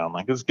wealth around.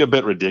 Like, it's a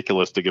bit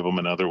ridiculous to give him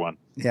another one.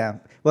 Yeah.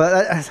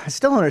 Well, I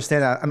still don't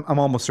understand that. I'm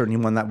almost certain he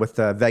won that with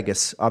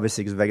Vegas,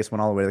 obviously, because Vegas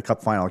went all the way to the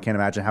Cup final. I can't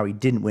imagine how he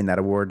didn't win that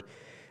award.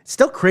 It's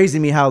still crazy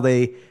to me how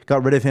they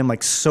got rid of him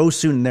like so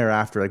soon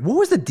thereafter. Like, what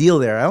was the deal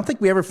there? I don't think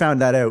we ever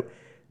found that out.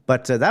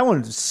 But that one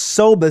was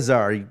so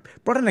bizarre. He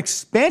brought an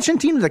expansion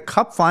team to the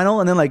Cup final,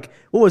 and then like,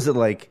 what was it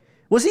like?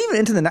 Was he even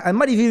into the? I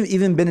might have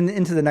even been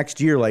into the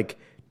next year, like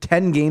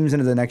 10 games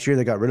into the next year,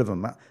 they got rid of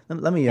him.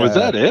 Let me. Was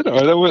that it?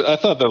 Or I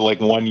thought that like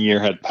 1 year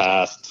had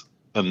passed,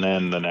 and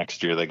then the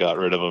next year they got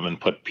rid of him and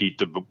put Pete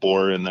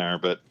DeBoer in there.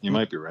 But you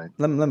might be right.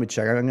 Let me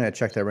check. I'm going to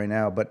check that right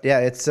now. But yeah,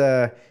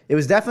 it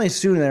was definitely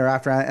soon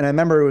thereafter, and I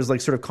remember it was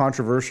like sort of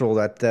controversial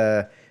that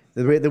the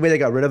way they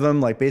got rid of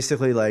him, like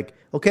basically like,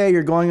 okay,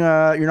 you're going,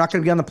 you're not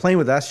going to be on the plane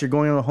with us. You're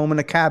going home in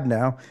a cab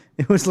now.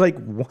 It was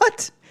like,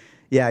 what?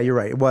 Yeah, you're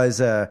right. It was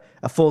a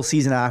full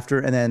season after,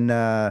 and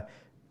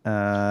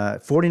then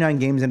 49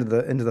 games into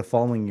the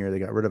following year, they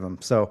got rid of him.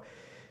 So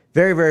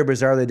very, very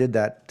bizarre they did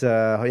that.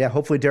 Yeah,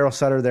 hopefully Daryl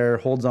Sutter there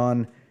holds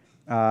on.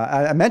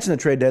 I mentioned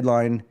the trade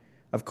deadline,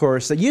 of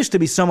course. It used to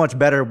be so much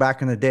better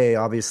back in the day,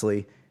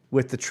 obviously,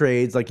 with the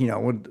trades. Like, you know,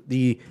 when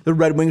the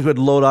Red Wings would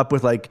load up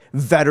with like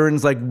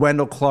veterans like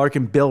Wendell Clark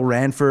and Bill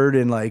Ranford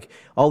and like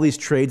all these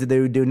trades that they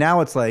would do.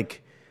 Now it's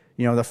like,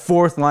 you know, the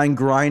fourth line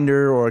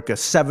grinder or like a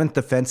seventh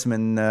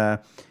defenseman.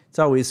 It's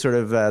always sort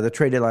of the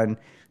trade deadline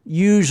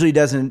usually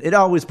doesn't. It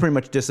always pretty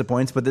much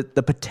disappoints, but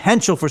the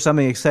potential for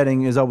something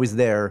exciting is always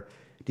there.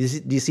 Do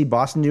you see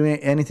Boston doing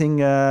anything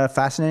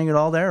fascinating at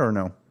all there, or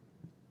no?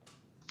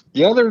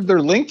 Yeah,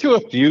 they're linked to a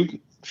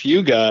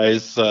few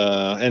guys,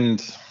 and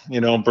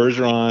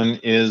Bergeron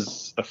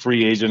is a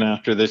free agent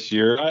after this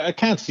year. I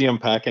can't see him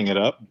packing it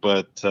up,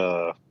 but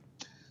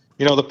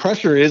the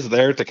pressure is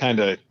there to kind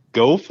of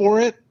go for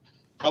it.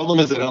 Problem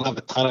is they don't have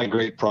a ton of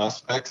great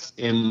prospects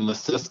in the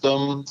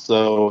system.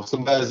 So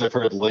some guys I've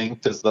heard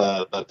linked is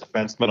the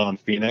defenseman on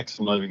Phoenix.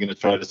 I'm not even going to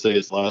try to say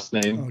his last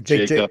name.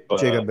 Jacob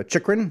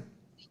Chychrun?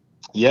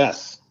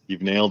 Yes,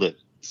 you've nailed it.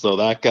 So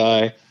that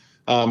guy.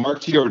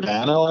 Mark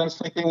Giordano, I was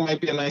thinking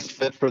might be a nice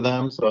fit for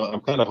them. So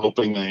I'm kind of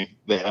hoping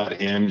they had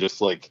him,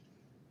 just like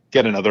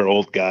get another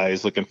old guy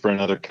who's looking for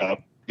another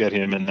cup, get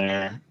him in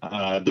there.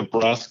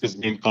 DeBrusk has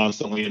been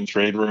constantly in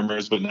trade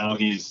rumors, but now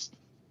he's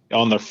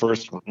on the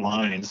first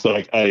line. So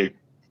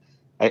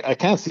I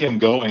can't see him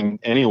going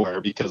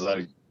anywhere because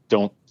I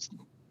don't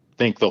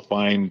think they'll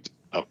find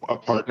a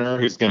partner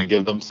who's going to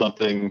give them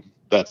something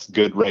that's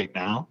good right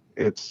now.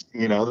 It's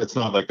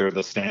not like they're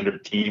the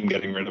standard team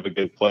getting rid of a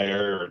good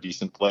player or a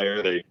decent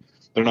player.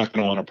 They're not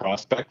going to want a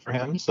prospect for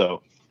him.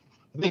 So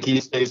I think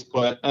he stays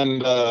put.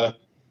 And I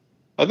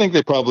think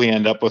they probably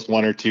end up with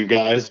one or two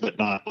guys, but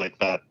not like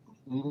that.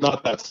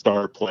 Not that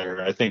star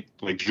player. I think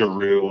like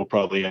Giroux will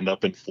probably end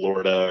up in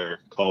Florida or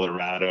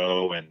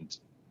Colorado, and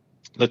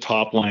the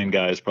top line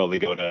guys probably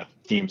go to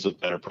teams with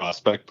better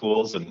prospect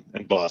pools, and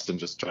Boston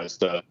just tries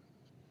to,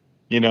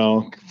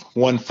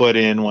 1 foot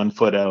in, 1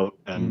 foot out,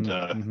 and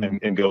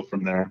and go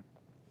from there.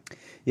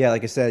 Yeah,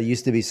 like I said, it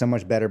used to be so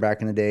much better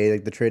back in the day.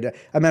 Like the trade, I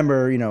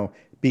remember,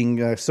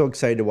 being so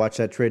excited to watch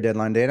that trade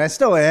deadline day, and I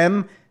still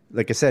am.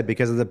 Like I said,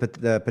 because of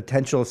the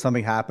potential of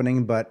something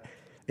happening, but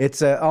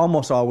it's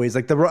almost always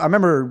like I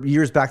remember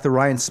years back the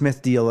Ryan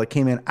Smith deal that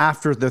came in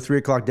after the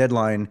 3:00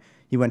 deadline.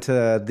 He went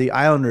to the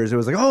Islanders. It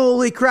was like,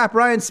 holy crap,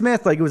 Ryan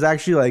Smith! Like it was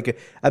actually like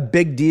a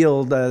big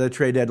deal the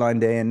trade deadline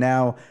day, and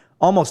now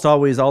almost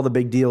always all the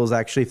big deals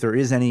actually, if there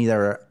is any that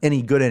are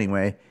any good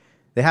anyway,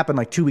 they happen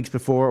like 2 weeks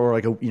before or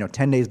like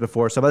 10 days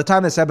before. So by the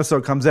time this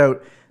episode comes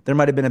out, there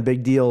might have been a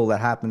big deal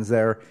that happens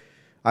there.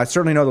 I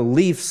certainly know the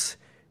Leafs.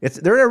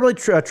 They're in a really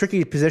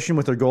tricky position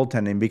with their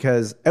goaltending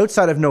because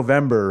outside of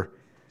November,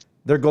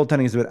 their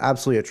goaltending has been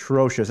absolutely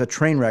atrocious, a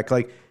train wreck.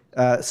 Like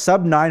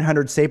sub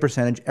 900 save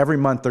percentage every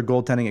month. Their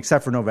goaltending,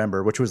 except for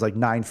November, which was like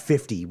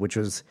 950, which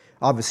was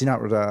obviously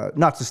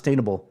not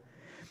sustainable.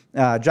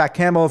 Jack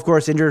Campbell, of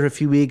course, injured for a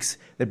few weeks.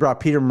 They brought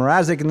Peter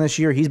Mrazek in this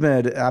year. He's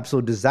been an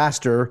absolute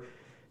disaster.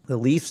 The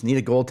Leafs need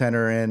a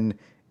goaltender, and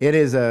it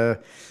is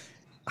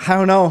I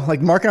don't know,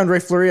 like Marc-Andre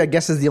Fleury, I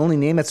guess, is the only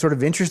name that's sort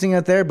of interesting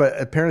out there, but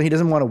apparently he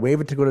doesn't want to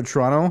waive it to go to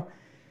Toronto.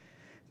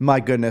 My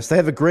goodness, they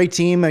have a great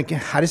team. I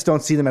just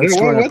don't see them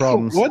outscoring their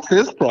problems. What's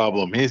his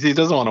problem? He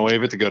doesn't want to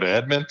waive it to go to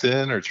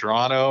Edmonton or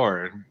Toronto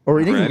or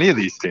any of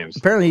these teams.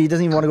 Apparently he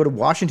doesn't even want to go to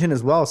Washington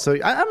as well. So,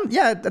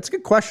 that's a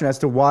good question as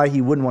to why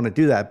he wouldn't want to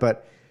do that,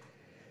 but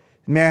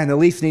man, the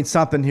Leafs need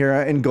something here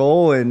in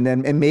goal,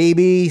 and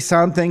maybe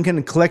something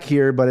can click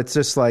here, but it's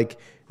just like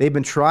they've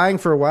been trying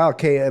for a while.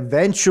 Okay,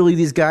 eventually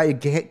these guys,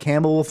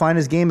 Campbell will find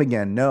his game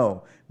again.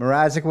 No.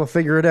 Mrazek will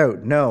figure it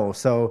out. No.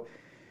 So,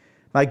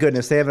 my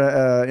goodness, they have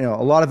a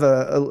lot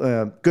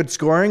of good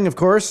scoring, of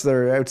course.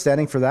 They're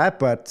outstanding for that,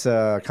 but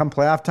come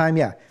playoff time,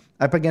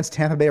 up against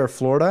Tampa Bay or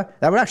Florida,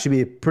 that would actually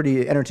be a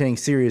pretty entertaining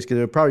series because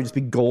it would probably just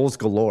be goals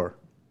galore.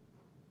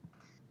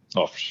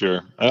 Oh, for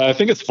sure. I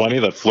think it's funny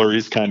that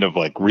Fleury's kind of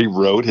like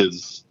rewrote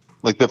his,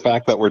 like the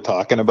fact that we're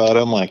talking about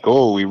him, like,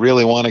 oh, we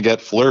really want to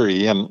get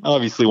Fleury, and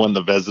obviously won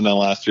the Vezina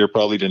last year,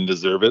 probably didn't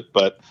deserve it,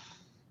 but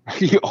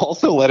he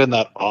also let in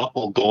that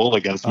awful goal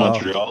against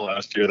Montreal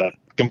last year that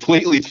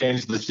completely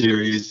changed the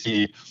series.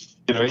 He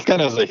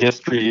kind of has a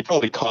history. He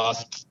probably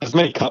cost as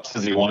many cups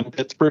as he won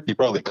Pittsburgh. He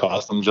probably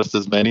cost them just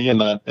as many in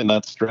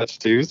that stretch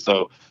too.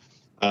 So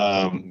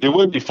it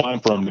would be fine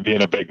for him to be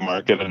in a big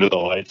market under the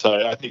lights.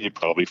 I think he'd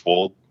probably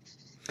fold.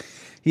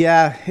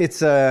 Yeah,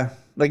 it's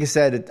like I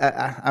said.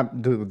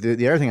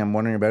 The other thing I'm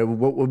wondering about,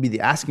 what would be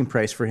the asking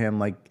price for him?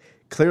 Like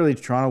clearly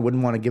Toronto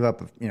wouldn't want to give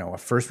up a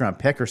first round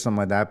pick or something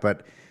like that,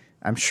 but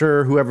I'm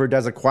sure whoever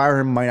does acquire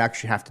him might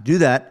actually have to do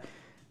that.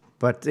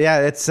 But yeah,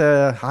 it's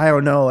I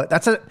don't know.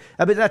 That's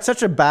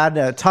such a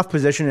bad, tough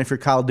position if you're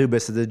Kyle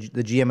Dubas,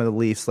 the GM of the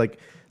Leafs. Like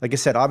I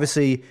said,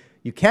 obviously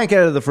you can't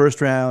get out of the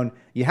first round.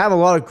 You have a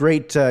lot of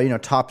great,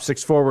 top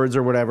six forwards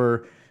or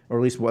whatever, or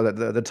at least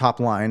the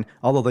top line.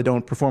 Although they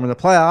don't perform in the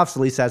playoffs,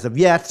 at least as of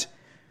yet.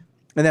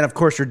 And then of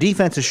course your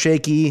defense is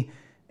shaky.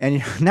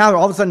 And now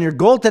all of a sudden your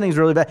goaltending is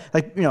really bad.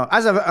 Like,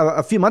 as of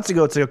a few months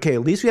ago, it's like, okay,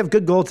 at least we have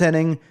good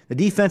goaltending. The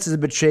defense is a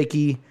bit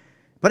shaky.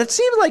 But it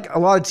seems like a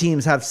lot of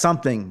teams have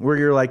something where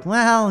you're like,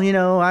 well,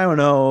 I don't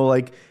know.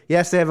 Like,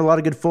 yes, they have a lot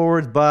of good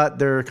forwards, but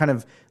they're kind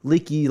of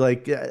leaky.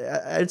 Like,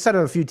 outside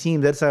of a few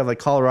teams, outside of like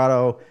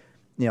Colorado,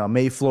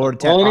 May,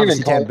 Florida,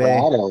 obviously Tampa Bay.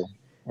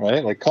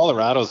 Right? Like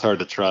Colorado's hard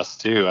to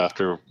trust too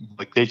after,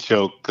 like, they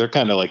choke. They're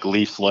kind of like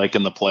Leafs-like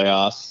in the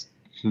playoffs.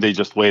 They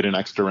just wait an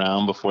extra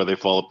round before they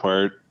fall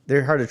apart.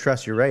 They're hard to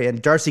trust. You're right.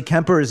 And Darcy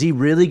Kemper, is he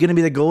really going to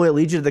be the goalie that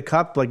leads you to the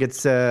cup? Like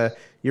it's,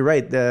 you're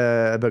right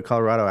about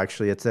Colorado.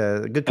 Actually, it's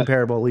a good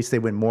comparable. At least they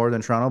win more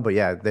than Toronto. But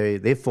yeah,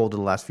 they've folded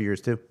the last few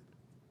years too.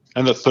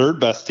 And the third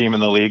best team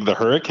in the league, the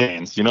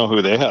Hurricanes. You know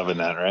who they have in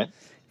that, right?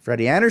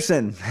 Freddie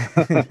Anderson.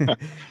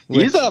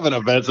 He's having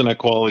a Vezina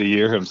quality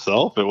year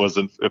himself.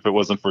 If it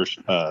wasn't for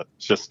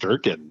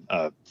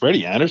Shesterkin,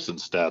 Freddie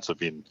Anderson's stats have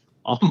been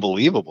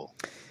unbelievable.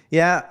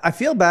 Yeah, I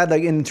feel bad,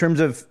 like in terms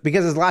of,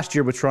 because his last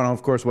year with Toronto,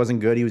 of course,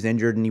 wasn't good. He was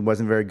injured and he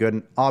wasn't very good.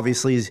 And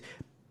obviously, he's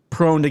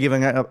prone to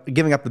giving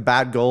up the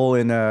bad goal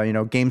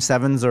in game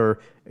sevens, or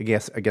I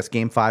guess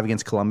game 5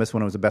 against Columbus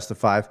when it was a best of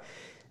 5.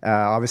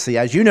 Obviously,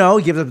 as you know,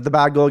 he gives up the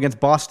bad goal against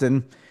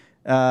Boston.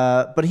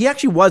 But he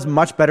actually was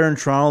much better in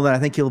Toronto than I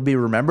think he'll be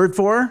remembered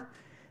for.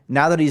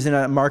 Now that he's in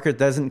a market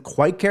that doesn't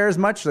quite care as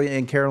much, like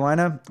in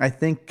Carolina, I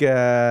think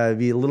it'd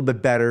be a little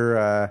bit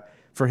better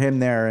for him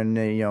there.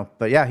 And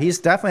but yeah, he's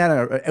definitely had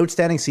an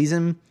outstanding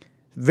season.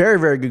 Very,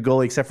 very good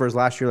goalie, except for his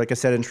last year, like I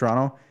said, in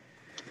Toronto.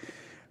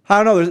 I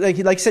don't know.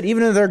 There's, like I said,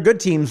 even if they're good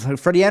teams, like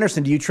Freddie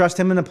Anderson, do you trust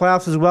him in the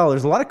playoffs as well?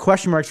 There's a lot of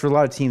question marks for a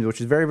lot of teams,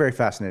 which is very, very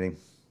fascinating.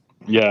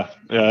 Yeah,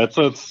 it's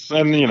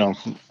and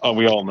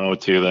we all know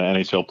too that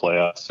NHL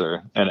playoffs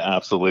are an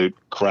absolute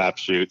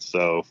crapshoot.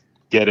 So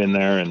get in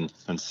there and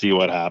see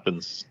what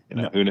happens.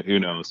 Who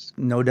knows?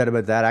 No doubt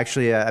about that.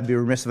 Actually, I'd be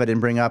remiss if I didn't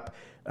bring up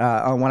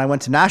when I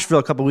went to Nashville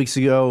a couple of weeks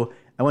ago.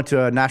 I went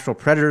to a Nashville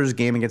Predators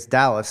game against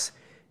Dallas,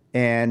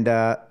 and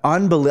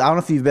unbelievable. I don't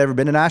know if you've ever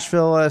been to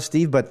Nashville,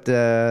 Steve, but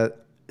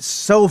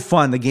so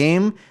fun. The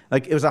game,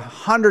 like it was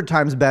 100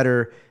 times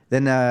better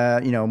than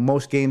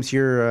most games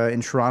here in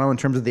Toronto in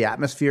terms of the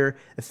atmosphere.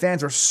 The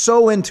fans were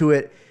so into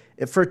it.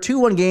 For a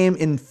 2-1 game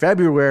in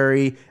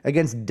February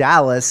against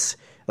Dallas,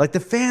 like the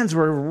fans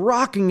were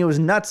rocking. It was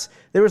nuts.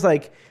 There was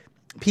like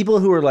people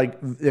who were like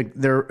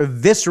they're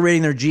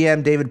eviscerating their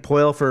GM David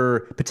Poile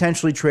for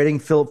potentially trading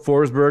Philip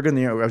Forsberg, and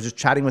I was just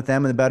chatting with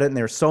them about it, and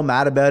they were so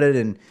mad about it,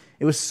 and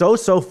it was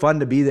so fun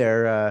to be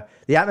there.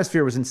 The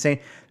atmosphere was insane.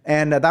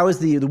 And that was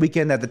the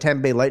weekend that the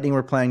Tampa Bay Lightning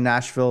were playing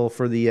Nashville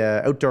for the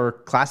Outdoor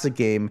Classic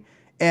game,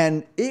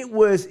 and it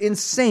was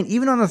insane.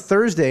 Even on the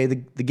Thursday, the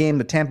game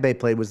that Tampa Bay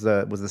played was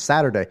the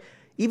Saturday.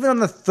 Even on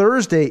the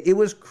Thursday, it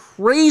was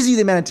crazy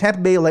the amount of Tampa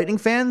Bay Lightning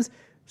fans.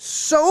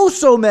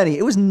 So many.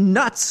 It was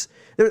nuts.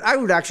 I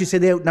would actually say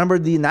they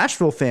outnumbered the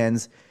Nashville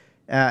fans,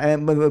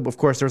 and of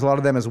course, there's a lot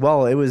of them as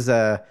well. It was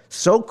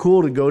so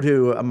cool to go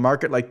to a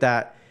market like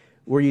that,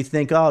 where you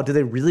think, oh, do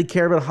they really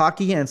care about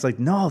hockey? And it's like,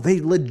 no, they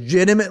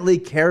legitimately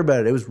care about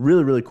it. It was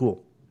really, really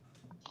cool.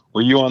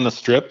 Were you on the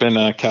strip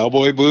in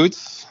cowboy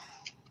boots?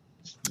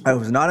 I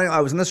was not. I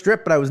was in the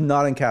strip, but I was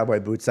not in cowboy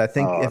boots. I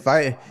think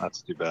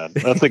that's too bad.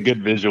 That's a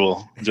good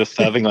visual. Just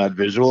having that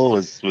visual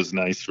was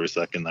nice for a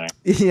second there.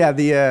 Yeah,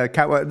 the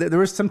cowboy. There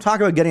was some talk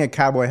about getting a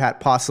cowboy hat,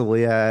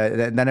 possibly.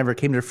 That never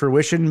came to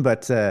fruition,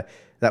 but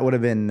that would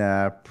have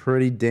been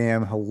pretty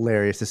damn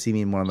hilarious to see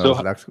me in one of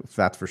those.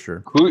 That's for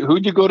sure.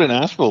 Who'd you go to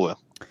Nashville with?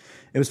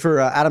 It was for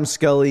Adam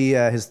Scully,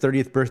 his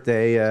 30th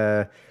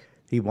birthday.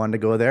 He wanted to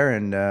go there,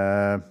 and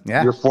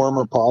yeah. Your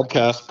former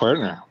podcast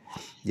partner.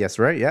 Yes,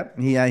 right. Yep.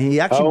 He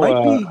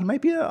actually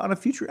might be on a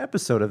future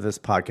episode of this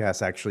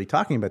podcast, actually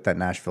talking about that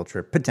Nashville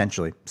trip,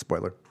 potentially.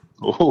 Spoiler.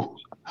 Oh.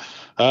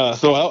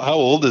 So how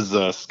old is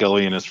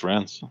Scully and his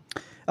friends?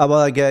 It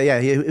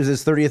was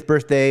his 30th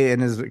birthday,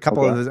 and a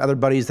couple of his other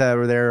buddies that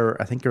were there,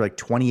 I think they're like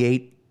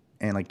 28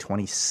 and like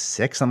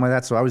 26, something like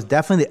that. So I was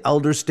definitely the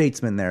elder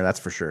statesman there, that's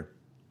for sure.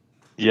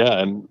 Yeah,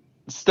 and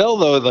still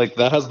though, like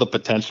that has the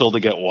potential to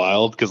get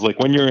wild, because like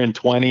when you're in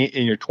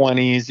your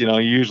 20s,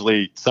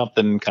 usually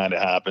something kind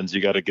of happens.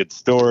 You got a good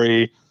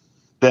story.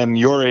 Then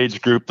your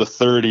age group, the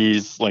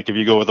 30s, like if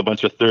you go with a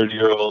bunch of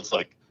 30-year-olds,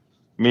 like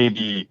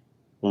maybe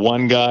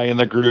one guy in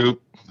the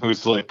group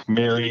who's like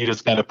married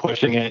is kind of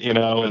pushing it,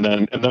 and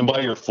then by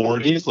your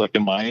 40s, like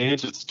in my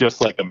age, it's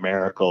just like a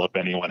miracle if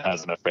anyone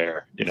has an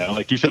affair,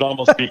 like you should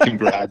almost be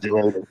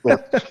congratulated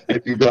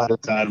if you got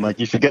it done. Like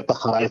you should get the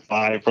high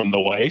five from the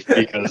wife,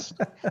 because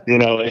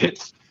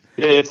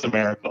it's a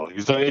miracle.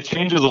 So it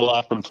changes a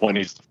lot from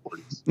 20s to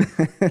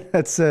 40s.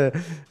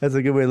 That's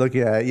a good way of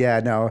looking at it. Yeah,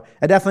 no,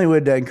 I definitely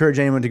would encourage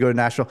anyone to go to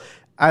Nashville.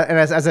 And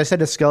as I said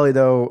to Scully,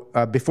 though,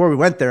 before we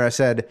went there, I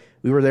said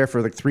we were there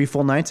for like 3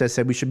 full nights. I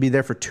said we should be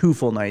there for 2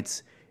 full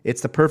nights.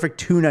 It's the perfect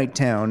 2-night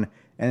town,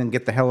 and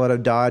get the hell out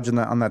of Dodge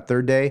on that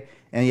third day.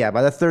 And yeah,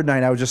 by the third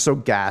night, I was just so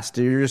gassed.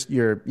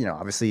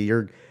 Obviously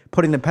you're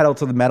putting the pedal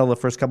to the metal the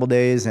first couple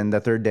days, and the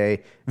third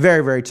day,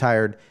 very, very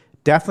tired.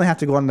 Definitely have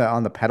to go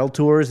on the pedal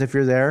tours if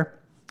you're there.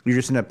 You're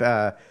just in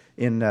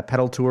a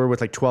pedal tour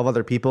with like 12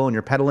 other people, and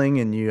you're pedaling,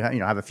 and you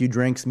have a few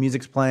drinks,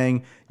 music's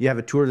playing, you have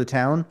a tour of the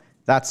town.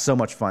 That's so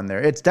much fun there.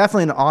 It's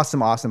definitely an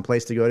awesome, awesome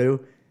place to go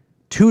to.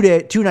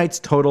 2 nights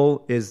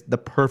total is the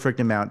perfect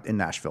amount in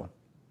Nashville.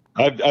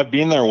 I've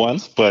been there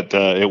once, but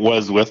it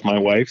was with my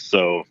wife,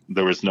 so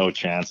there was no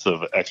chance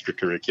of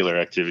extracurricular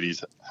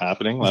activities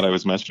happening that I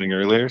was mentioning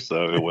earlier.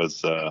 So it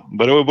was,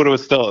 but it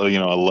was still, a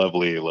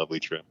lovely, lovely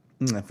trip.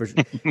 For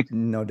sure.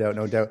 No doubt.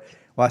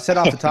 Well, I said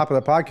off the top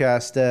of the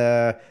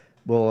podcast,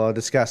 we'll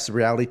discuss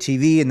reality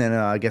TV, and then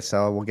I guess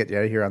we'll get you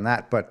out of here on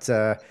that. But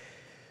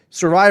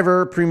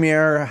Survivor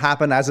premiere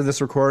happened as of this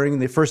recording.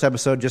 The first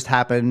episode just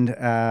happened.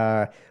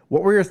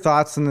 What were your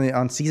thoughts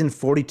on season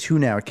 42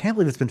 now? I can't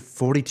believe it's been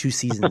 42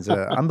 seasons.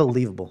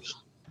 Unbelievable.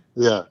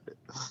 Yeah.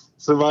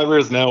 Survivor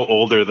is now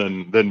older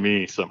than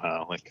me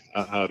somehow. Like,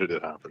 how did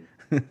it happen?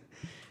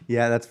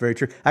 Yeah, that's very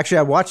true. Actually,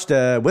 I watched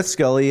with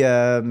Scully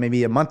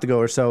maybe a month ago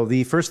or so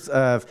the first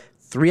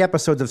 3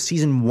 episodes of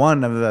season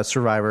 1 of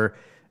Survivor.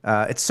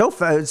 It's so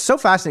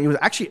fascinating. It was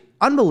actually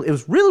unbelievable. It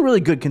was really,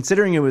 really good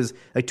considering it was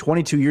like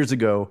 22 years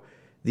ago.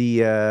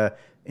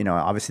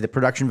 Obviously the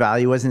production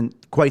value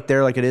wasn't quite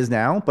there like it is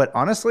now, but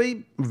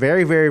honestly,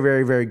 very, very,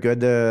 very, very good.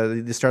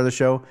 The start of the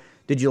show.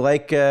 Did you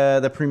like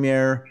the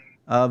premiere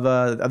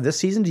of this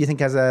season? Do you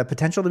think it has a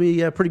potential to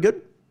be pretty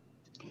good?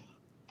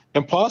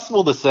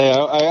 Impossible to say.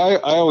 I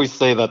always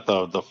say that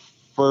the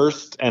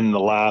first and the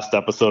last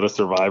episode of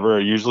Survivor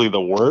are usually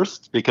the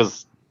worst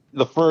because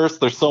the first,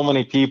 there's so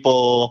many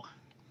people,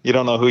 you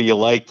don't know who you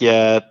like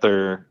yet,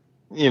 or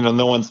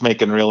no one's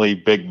making really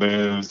big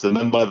moves, and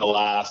then by the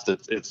last,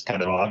 it's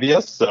kind of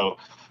obvious. So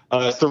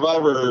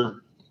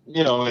Survivor,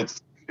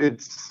 it's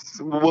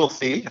we'll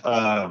see.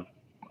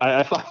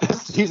 I thought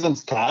this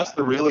season's cast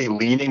are really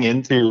leaning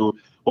into,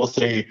 we'll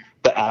say,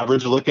 the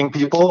average looking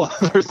people.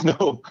 There's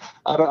no,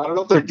 I don't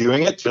know if they're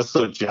doing it just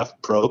so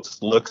Jeff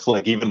Probst looks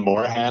like even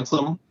more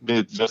handsome,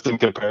 just in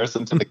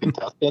comparison to the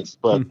contestants.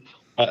 But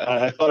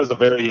I thought it was a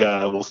very,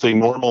 we'll say,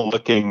 normal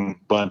looking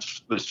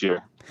bunch this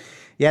year.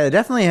 Yeah, they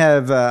definitely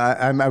have.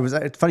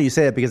 It's funny you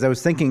say it because I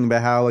was thinking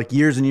about how like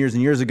years and years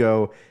and years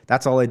ago,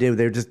 that's all they did.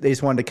 They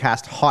just wanted to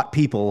cast hot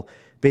people,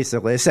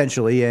 basically,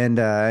 essentially, and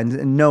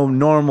no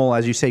normal,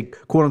 as you say,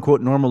 quote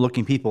unquote, normal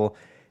looking people.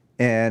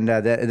 And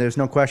there's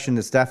no question.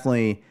 It's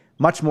definitely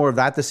much more of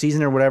that this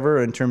season or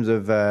whatever in terms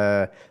of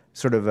the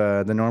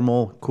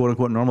normal, quote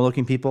unquote, normal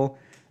looking people.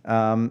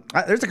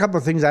 There's a couple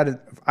of things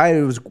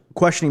I was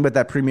questioning about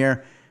that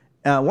premiere.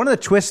 One of the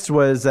twists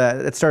was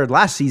it started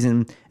last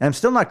season, and I'm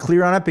still not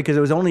clear on it because it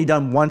was only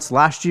done once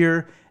last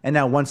year and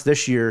now once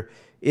this year,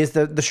 is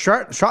the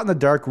shot in the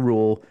dark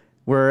rule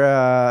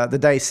where the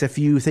dice, if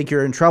you think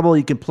you're in trouble,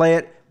 you can play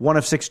it. 1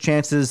 of 6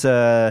 chances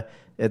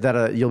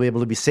that you'll be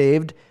able to be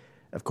saved.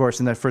 Of course,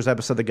 in the first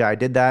episode, the guy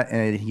did that,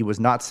 and he was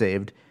not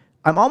saved.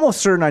 I'm almost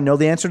certain I know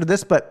the answer to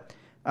this, but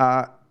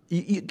can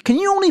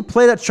you only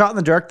play that shot in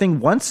the dark thing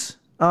once?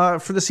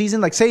 For the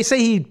season, like say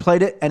he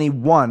played it and he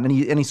won and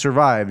he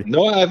survived.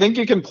 No, I think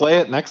you can play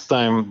it next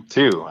time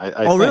too. I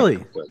think.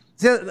 Really?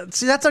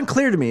 See, that's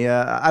unclear to me.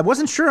 I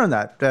wasn't sure on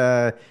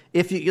that.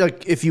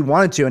 If you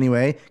wanted to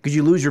anyway, because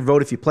you lose your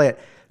vote if you play it.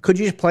 Could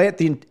you just play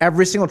it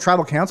every single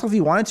tribal council if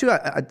you wanted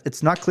to?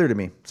 It's not clear to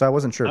me, so I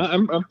wasn't sure.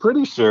 I'm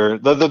pretty sure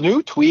the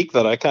new tweak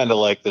that I kind of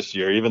like this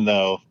year, even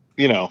though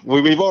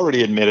we've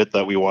already admitted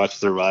that we watched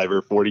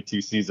Survivor 42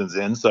 seasons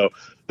in, so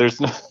there's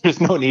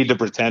no need to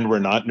pretend we're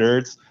not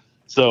nerds.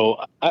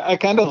 So I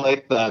kind of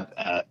like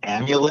that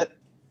amulet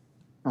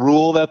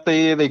rule that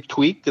they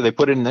tweaked. They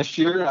put in this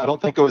year. I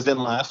don't think it was in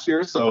last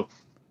year. So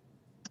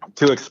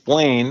to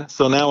explain,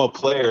 so now a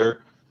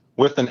player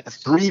with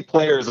 3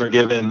 players are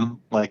given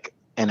like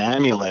an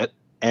amulet,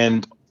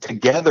 and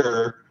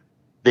together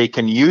they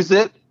can use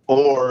it.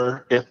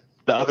 Or if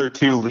the other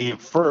 2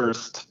 leave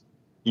first,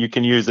 you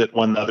can use it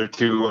when the other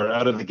 2 are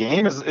out of the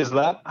game. Is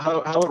that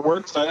how it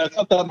works? I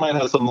thought that might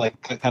have some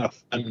like kind of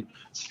fun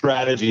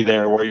strategy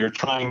there where you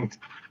find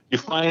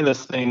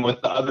this thing with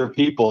the other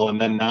people,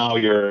 and then now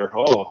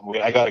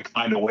I got to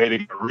find a way to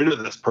get rid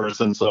of this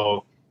person.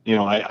 So,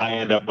 I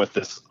end up with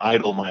this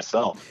idol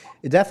myself.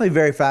 It's definitely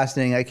very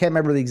fascinating. I can't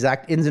remember the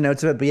exact ins and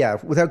outs of it, but yeah,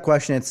 without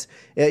question, it's,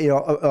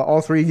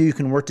 all 3 of you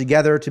can work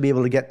together to be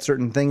able to get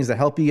certain things that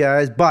help you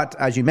guys. But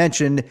as you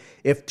mentioned,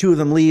 if 2 of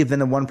them leave, then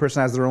the one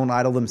person has their own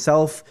idol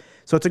themselves.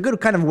 So it's a good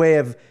kind of way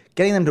of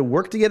getting them to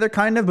work together,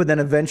 kind of, but then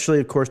eventually,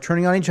 of course,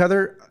 turning on each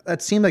other.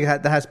 That seems like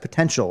that has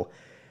potential.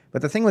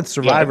 But the thing with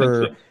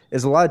Survivor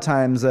is a lot of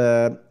times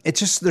it's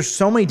just there's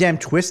so many damn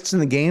twists in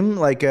the game.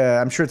 Like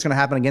I'm sure it's going to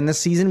happen again this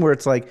season where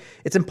it's like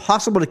it's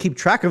impossible to keep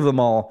track of them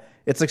all.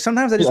 It's like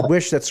sometimes I just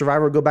wish that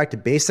Survivor would go back to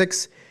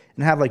basics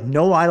and have like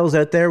no idols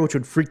out there, which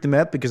would freak them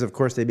out because of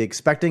course they'd be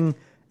expecting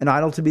an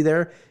idol to be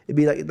there. It'd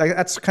be like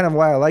that's kind of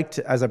why I liked,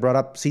 as I brought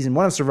up, season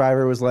 1 of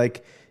Survivor was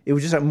like it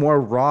was just a more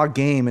raw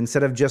game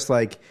instead of just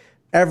like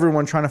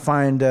everyone trying to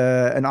find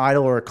an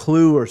idol or a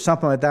clue or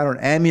something like that, or an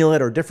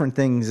amulet or different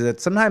things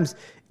that sometimes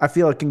I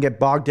feel it can get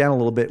bogged down a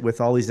little bit with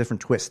all these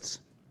different twists.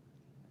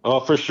 Oh,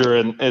 for sure.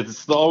 And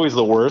it's always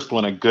the worst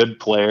when a good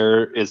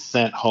player is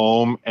sent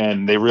home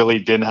and they really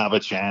didn't have a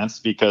chance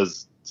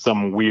because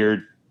some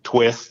weird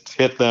twist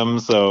hit them.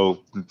 So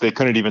they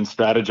couldn't even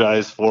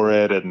strategize for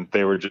it. And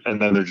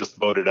and then they're just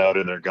voted out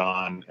and they're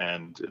gone.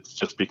 And it's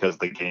just because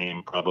the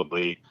game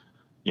probably,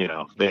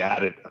 they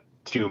added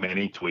too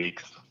many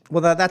tweaks.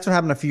 Well, that's what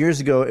happened a few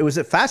years ago. It was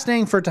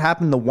fascinating for it to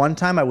happen the one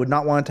time. I would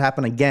not want it to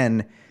happen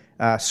again.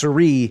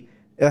 Cirie,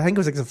 I think it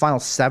was like the final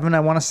 7, I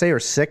want to say, or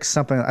 6,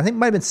 something. I think it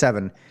might have been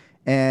 7.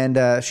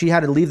 And she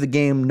had to leave the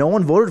game. No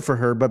one voted for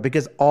her, but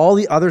because all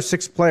the other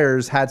 6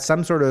 players had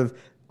some sort of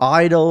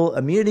idol,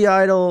 immunity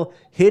idol,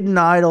 hidden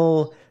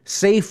idol,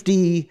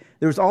 safety.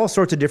 There was all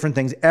sorts of different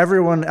things.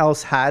 Everyone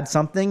else had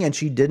something and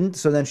she didn't,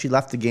 so then she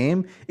left the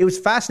game. It was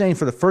fascinating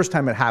for the first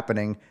time it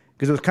happening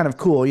because it was kind of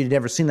cool. You'd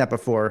never seen that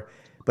before.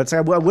 But so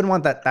I wouldn't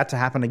want that to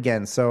happen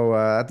again. So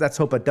let's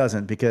hope it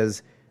doesn't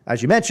because,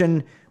 as you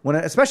mentioned,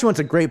 especially when it's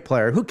a great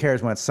player, who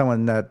cares when it's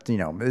someone that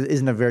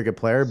isn't a very good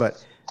player?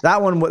 But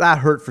that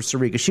hurt for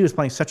Sarika. She was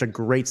playing such a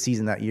great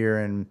season that year,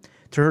 and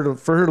for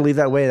her to leave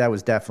that way, that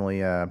was definitely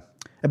a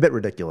bit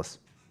ridiculous.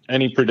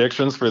 Any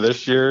predictions for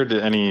this year?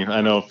 I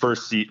know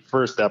first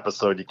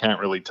episode you can't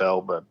really tell,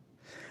 but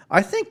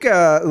I think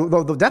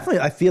definitely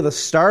I feel the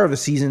star of the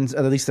season,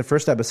 at least the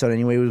first episode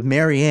anyway, was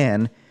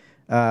Marianne.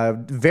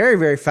 Very,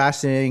 very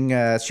fascinating.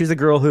 She was the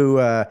girl who,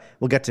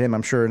 we'll get to him,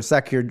 I'm sure, in a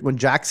sec here. When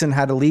Jackson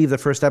had to leave the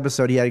first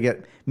episode, he had to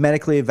get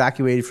medically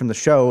evacuated from the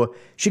show.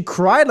 She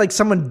cried like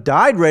someone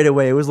died right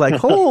away. It was like,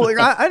 holy,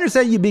 I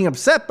understand you being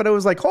upset, but it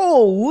was like,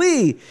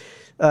 holy.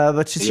 But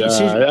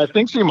I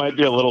think she might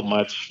be a little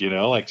much,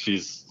 like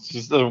she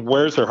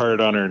wears her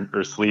heart on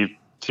her sleeve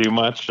too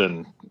much,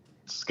 and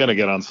it's going to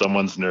get on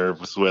someone's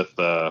nerves with,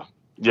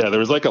 there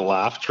was like a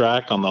laugh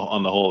track on the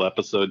whole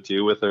episode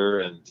too with her,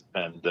 and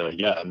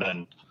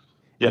then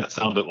it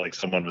sounded like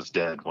someone was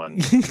dead when.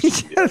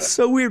 It's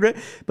so weird, right?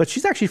 But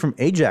she's actually from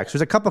Ajax.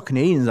 There's a couple of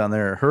Canadians on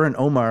there. Her and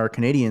Omar are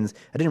Canadians.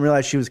 I didn't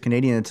realize she was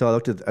Canadian until I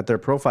looked at their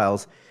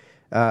profiles.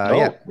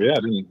 I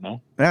didn't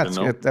know.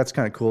 That's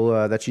kind of cool.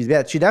 That she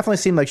definitely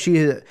seemed like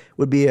she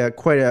would be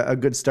quite a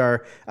good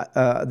star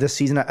this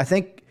season. I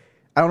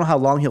don't know how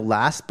long he'll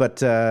last,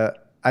 but.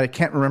 I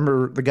can't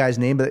remember the guy's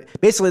name, but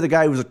basically the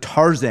guy was a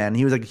Tarzan.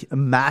 He was like a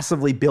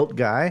massively built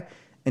guy,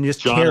 and just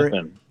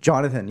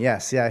Jonathan.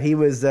 Yes, yeah, he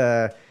was.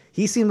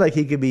 He seemed like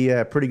he could be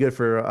pretty good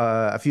for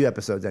a few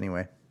episodes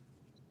anyway.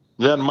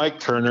 Yeah, and Mike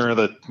Turner,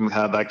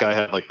 that guy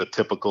had like the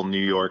typical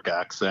New York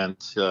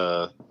accent.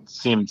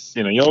 Seems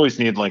you always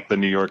need like the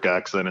New York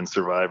accent in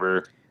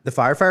Survivor. The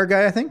firefighter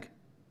guy, I think.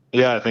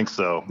 Yeah, I think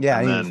so. Yeah,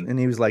 and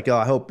he was like, "Oh,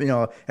 I hope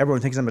everyone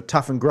thinks I'm a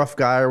tough and gruff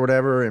guy or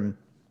whatever." And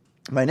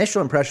my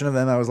initial impression of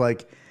them, I was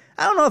like,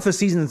 I don't know if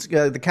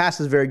the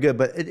cast is very good,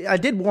 but I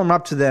did warm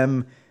up to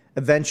them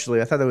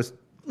eventually. I thought that was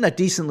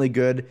decently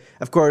good.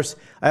 Of course,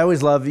 I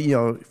always love,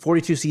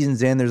 42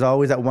 seasons in, there's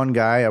always that one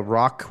guy, a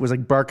rock, was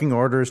like barking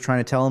orders, trying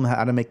to tell him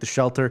how to make the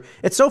shelter.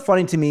 It's so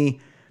funny to me.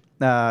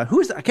 I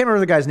can't remember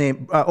the guy's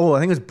name. I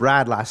think it was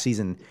Brad last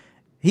season.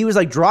 He was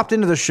like dropped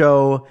into the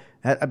show.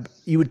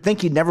 You would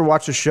think he'd never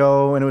watched the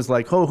show, and it was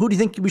like, oh, who do you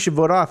think we should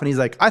vote off? And he's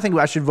like, I think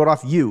I should vote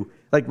off you,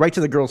 like right to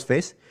the girl's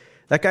face.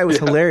 That guy was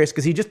hilarious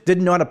because he just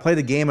didn't know how to play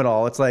the game at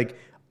all. It's like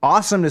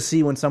awesome to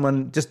see when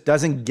someone just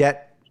doesn't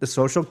get the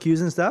social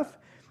cues and stuff.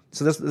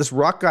 So this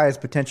rock guy has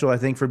potential, I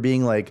think, for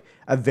being like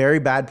a very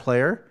bad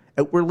player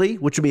outwardly,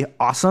 which would be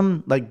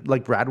awesome,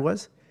 like Brad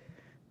was.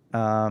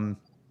 And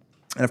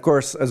of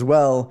course, as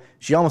well,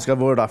 she almost got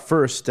voted off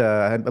first.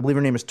 I believe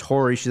her name is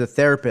Tori. She's a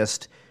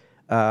therapist,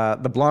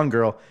 the blonde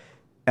girl.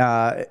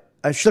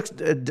 She looks.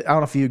 I don't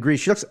know if you agree.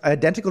 She looks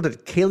identical to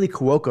Kaylee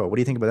Cuoco. What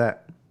do you think about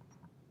that?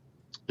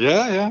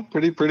 Yeah,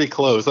 pretty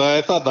close.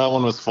 I thought that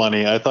one was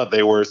funny. I thought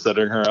they were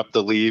setting her up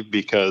to leave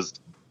because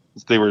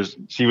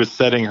she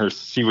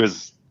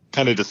was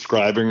kind of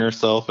describing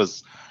herself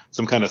as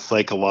some kind of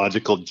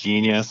psychological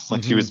genius.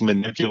 Like she was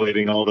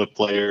manipulating all the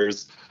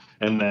players.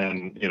 And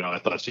then, I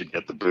thought she'd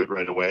get the boot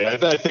right away.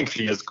 I think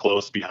she is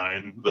close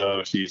behind,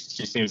 though. She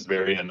seems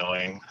very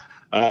annoying.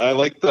 I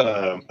like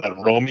that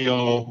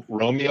Romeo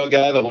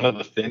guy, one of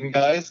the thin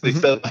guys. They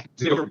said like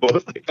they were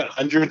both like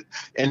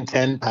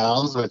 110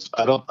 pounds, which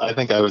I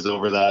think I was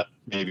over that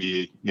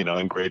maybe,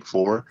 in grade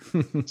 4.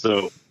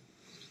 So,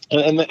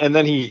 and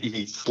then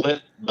he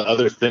slit the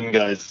other thin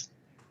guy's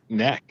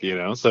neck,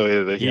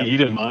 so he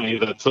didn't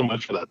mind that so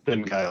much for that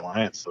thin guy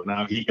alliance. So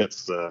now he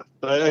gets,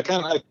 I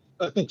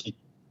think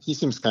he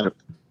seems kind of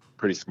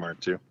pretty smart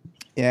too.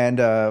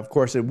 And of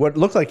course, what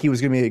looked like he was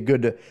going to be a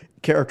good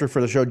character for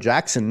the show,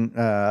 Jackson,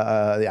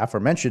 the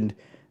aforementioned,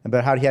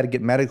 about how he had to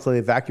get medically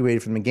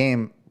evacuated from the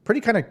game. Pretty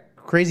kind of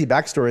crazy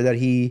backstory that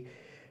he,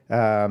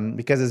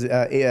 because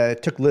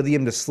took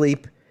lithium to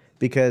sleep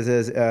because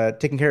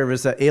taking care of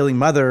his ailing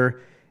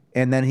mother,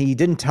 and then he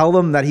didn't tell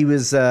them that he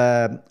was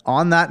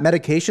on that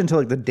medication until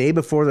like the day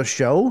before the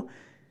show.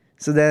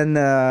 So then,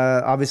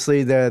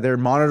 obviously, they're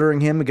monitoring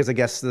him because I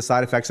guess the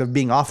side effects of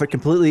being off it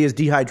completely is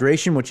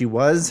dehydration, which he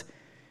was.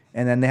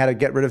 And then they had to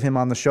get rid of him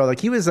on the show. Like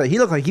he looked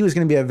like he was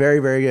going to be a very,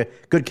 very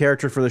good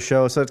character for the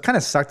show. So it kind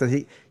of sucked that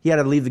he had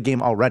to leave the game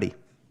already.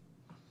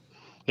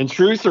 In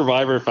true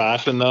Survivor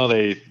fashion, though,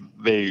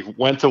 they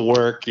went to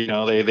work.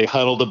 They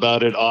huddled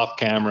about it off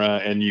camera,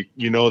 and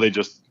they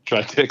just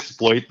tried to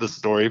exploit the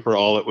story for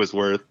all it was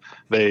worth.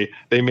 They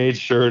made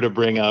sure to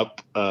bring up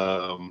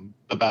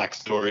the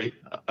backstory,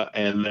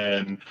 and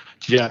then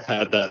Jeff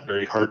had that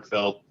very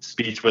heartfelt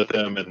speech with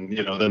him, and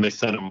then they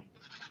sent him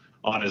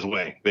on his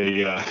way.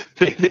 They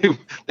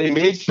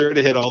made sure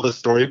to hit all the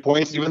story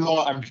points, even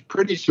though I'm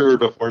pretty sure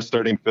before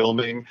starting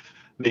filming,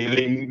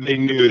 they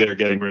knew they were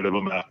getting rid of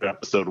him after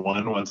episode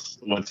 1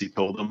 once he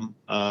told them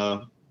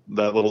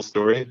that little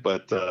story,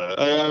 but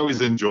I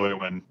always enjoy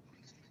when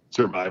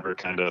Survivor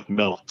kind of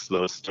milks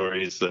those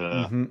stories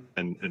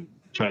and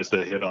tries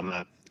to hit on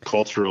that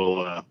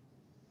cultural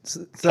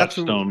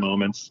touchstone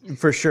moments.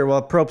 For sure.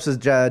 Well, Probst is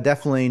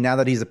definitely, now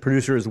that he's a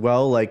producer as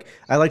well, like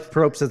I like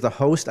Probst as the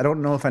host. I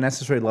don't know if I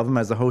necessarily love him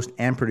as the host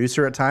and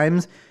producer at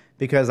times,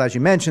 because as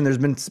you mentioned, there's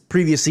been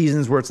previous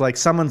seasons where it's like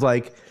someone's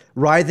like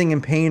writhing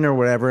in pain or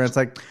whatever. And it's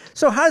like,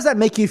 so how does that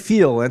make you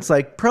feel? And it's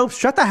like, Probst,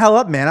 shut the hell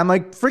up, man. I'm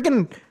like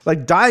freaking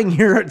like dying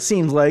here, it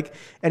seems like.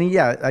 And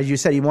yeah, as you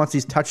said, he wants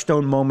these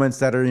touchstone moments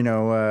that are,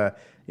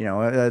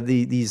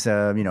 these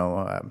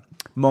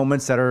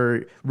moments that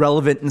are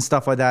relevant and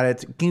stuff like that.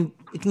 It can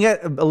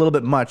get a little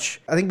bit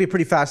much. I think it'd be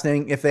pretty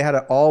fascinating if they had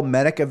an all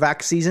medic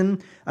evac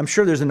season. I'm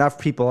sure there's enough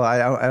people. I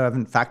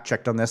haven't fact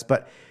checked on this,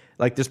 but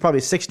like there's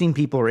probably 16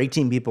 people or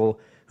 18 people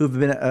who've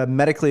been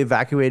medically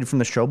evacuated from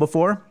the show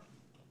before.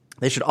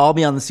 They should all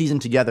be on the season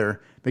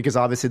together, because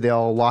obviously they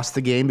all lost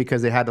the game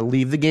because they had to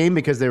leave the game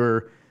because they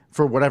were,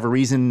 for whatever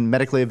reason,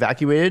 medically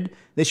evacuated.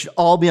 They should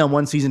all be on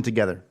one season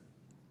together.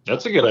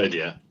 That's a good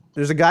idea.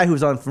 There's a guy who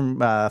was on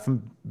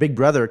from Big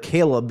Brother,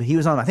 Caleb. He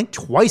was on, I think,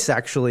 twice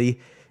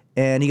actually,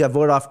 and he got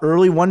voted off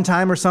early one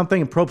time or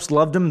something, and Probst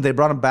loved him. They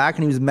brought him back,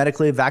 and he was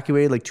medically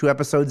evacuated like 2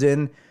 episodes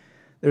in.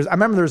 I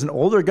remember there was an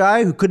older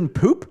guy who couldn't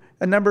poop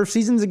a number of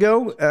seasons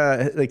ago.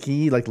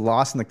 He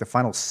lost in like the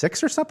final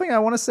 6 or something, I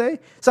want to say.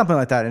 Something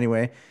like that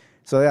anyway.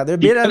 So yeah, he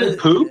couldn't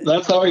poop?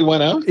 That's how he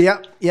went out?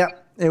 Yeah.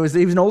 He was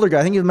an older guy.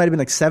 I think he might have been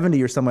like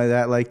 70 or something like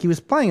that. Like he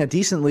was playing a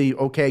decently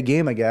okay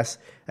game, I guess.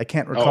 I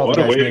can't recall. Oh, what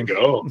a way to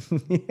go.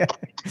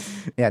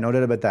 Yeah, no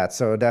doubt about that.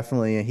 So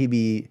definitely he'd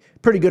be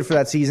pretty good for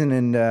that season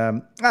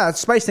and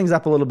spice things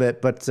up a little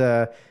bit. But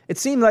it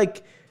seemed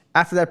like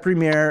after that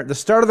premiere, the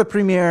start of the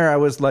premiere, I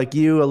was like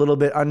you, a little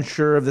bit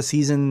unsure of the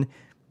season.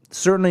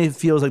 Certainly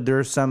feels like there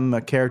are some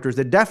characters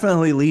that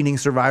definitely leading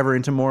Survivor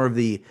into more of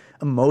the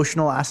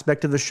emotional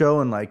aspect of the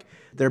show and like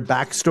their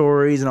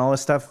backstories and all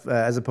this stuff,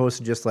 as opposed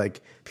to just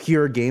like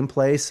pure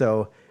gameplay.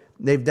 So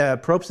they've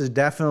Probst is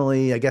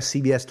definitely, I guess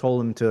CBS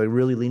told him to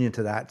really lean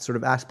into that sort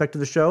of aspect of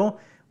the show.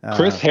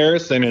 Chris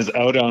Harrison is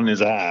out on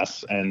his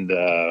ass, and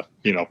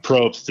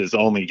Probst is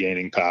only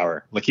gaining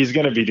power. Like he's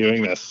going to be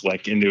doing this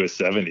like into his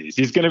 70s.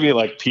 He's going to be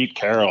like Pete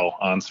Carroll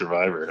on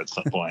Survivor at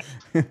some point.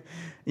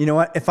 You know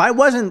what? If I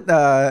wasn't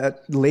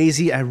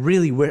lazy, I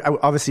really would.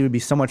 Obviously, it would be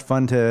so much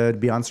fun to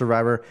be on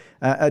Survivor.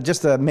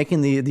 Just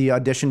making the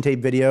audition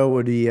tape video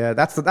would be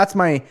that's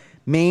my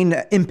main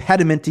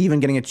impediment to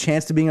even getting a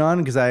chance to being on,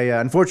 because I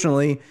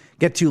unfortunately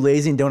get too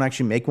lazy and don't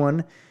actually make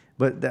one.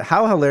 But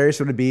how hilarious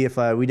would it be if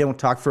we don't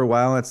talk for a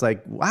while and it's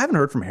like, well, I haven't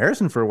heard from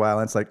Harrison for a while,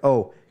 and it's like,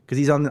 oh, because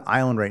he's on the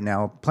island right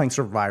now playing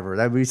Survivor.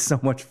 That would be so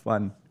much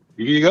fun.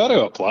 You got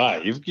to apply.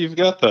 You've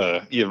got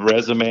your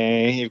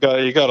resume. You've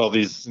got all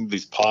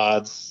these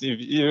pods.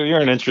 You're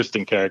an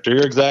interesting character.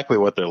 You're exactly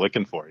what they're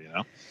looking for.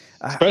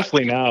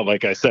 Especially now,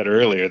 like I said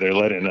earlier, they're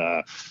letting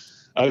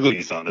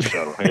uglies on the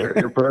show.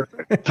 You're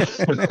perfect.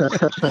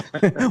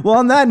 Well,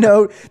 on that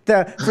note, for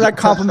that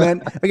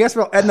compliment, I guess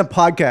we'll end the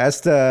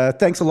podcast.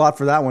 Thanks a lot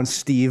for that one,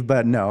 Steve.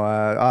 But no,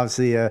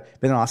 obviously, been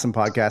an awesome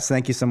podcast.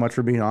 Thank you so much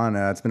for being on.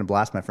 It's been a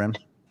blast, my friend.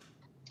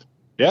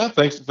 Yeah,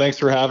 thanks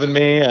for having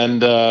me,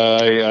 and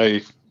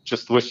I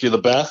just wish you the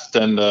best,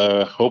 and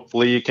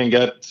hopefully you can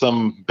get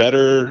some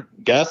better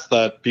guests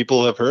that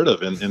people have heard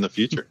of in the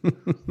future.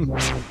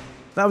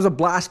 That was a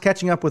blast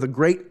catching up with a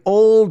great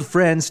old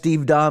friend,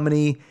 Steve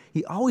Dominy.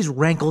 He always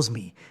rankles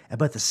me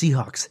about the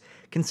Seahawks,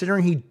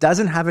 considering he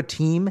doesn't have a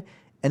team,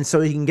 and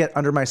so he can get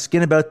under my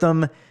skin about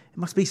them. It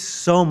must be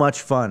so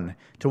much fun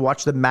to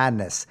watch the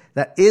madness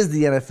that is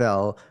the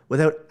NFL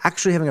without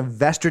actually having a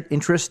vested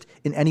interest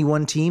in any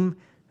one team.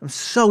 I'm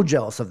so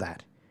jealous of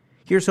that.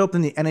 Here's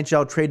hoping the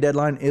NHL trade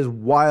deadline is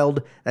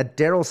wild, that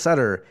Daryl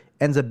Sutter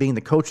ends up being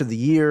the coach of the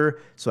year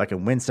so I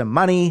can win some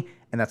money,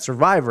 and that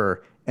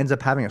Survivor ends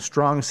up having a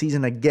strong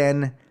season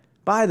again.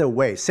 By the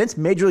way, since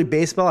Major League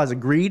Baseball has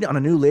agreed on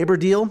a new labor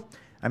deal,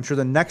 I'm sure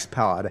the next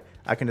pod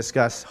I can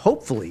discuss,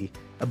 hopefully,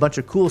 a bunch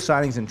of cool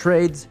signings and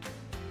trades.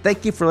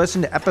 Thank you for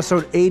listening to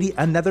episode 80,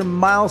 another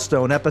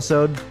milestone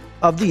episode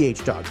of the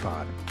H-Dog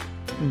Pod.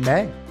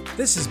 Bang.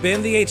 This has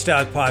been the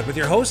H-Dog Pod with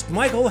your host,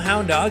 Michael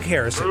Hound Dog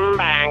Harrison.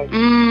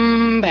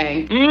 Bang.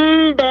 Bang.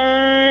 Bang.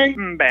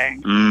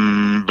 Bang.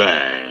 Bang.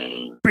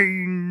 Bang.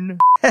 Bing.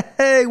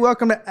 Hey,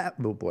 welcome to...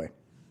 Oh, boy.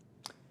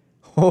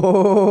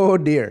 Oh,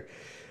 dear.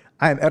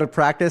 I am out of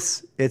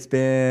practice. It's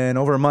been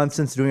over a month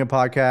since doing a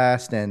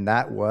podcast, and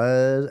that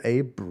was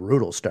a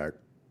brutal start.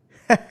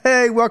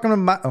 Hey,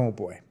 welcome to Oh,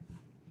 boy.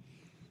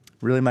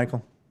 Really,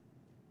 Michael?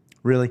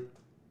 Really?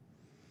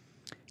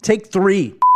 Take 3.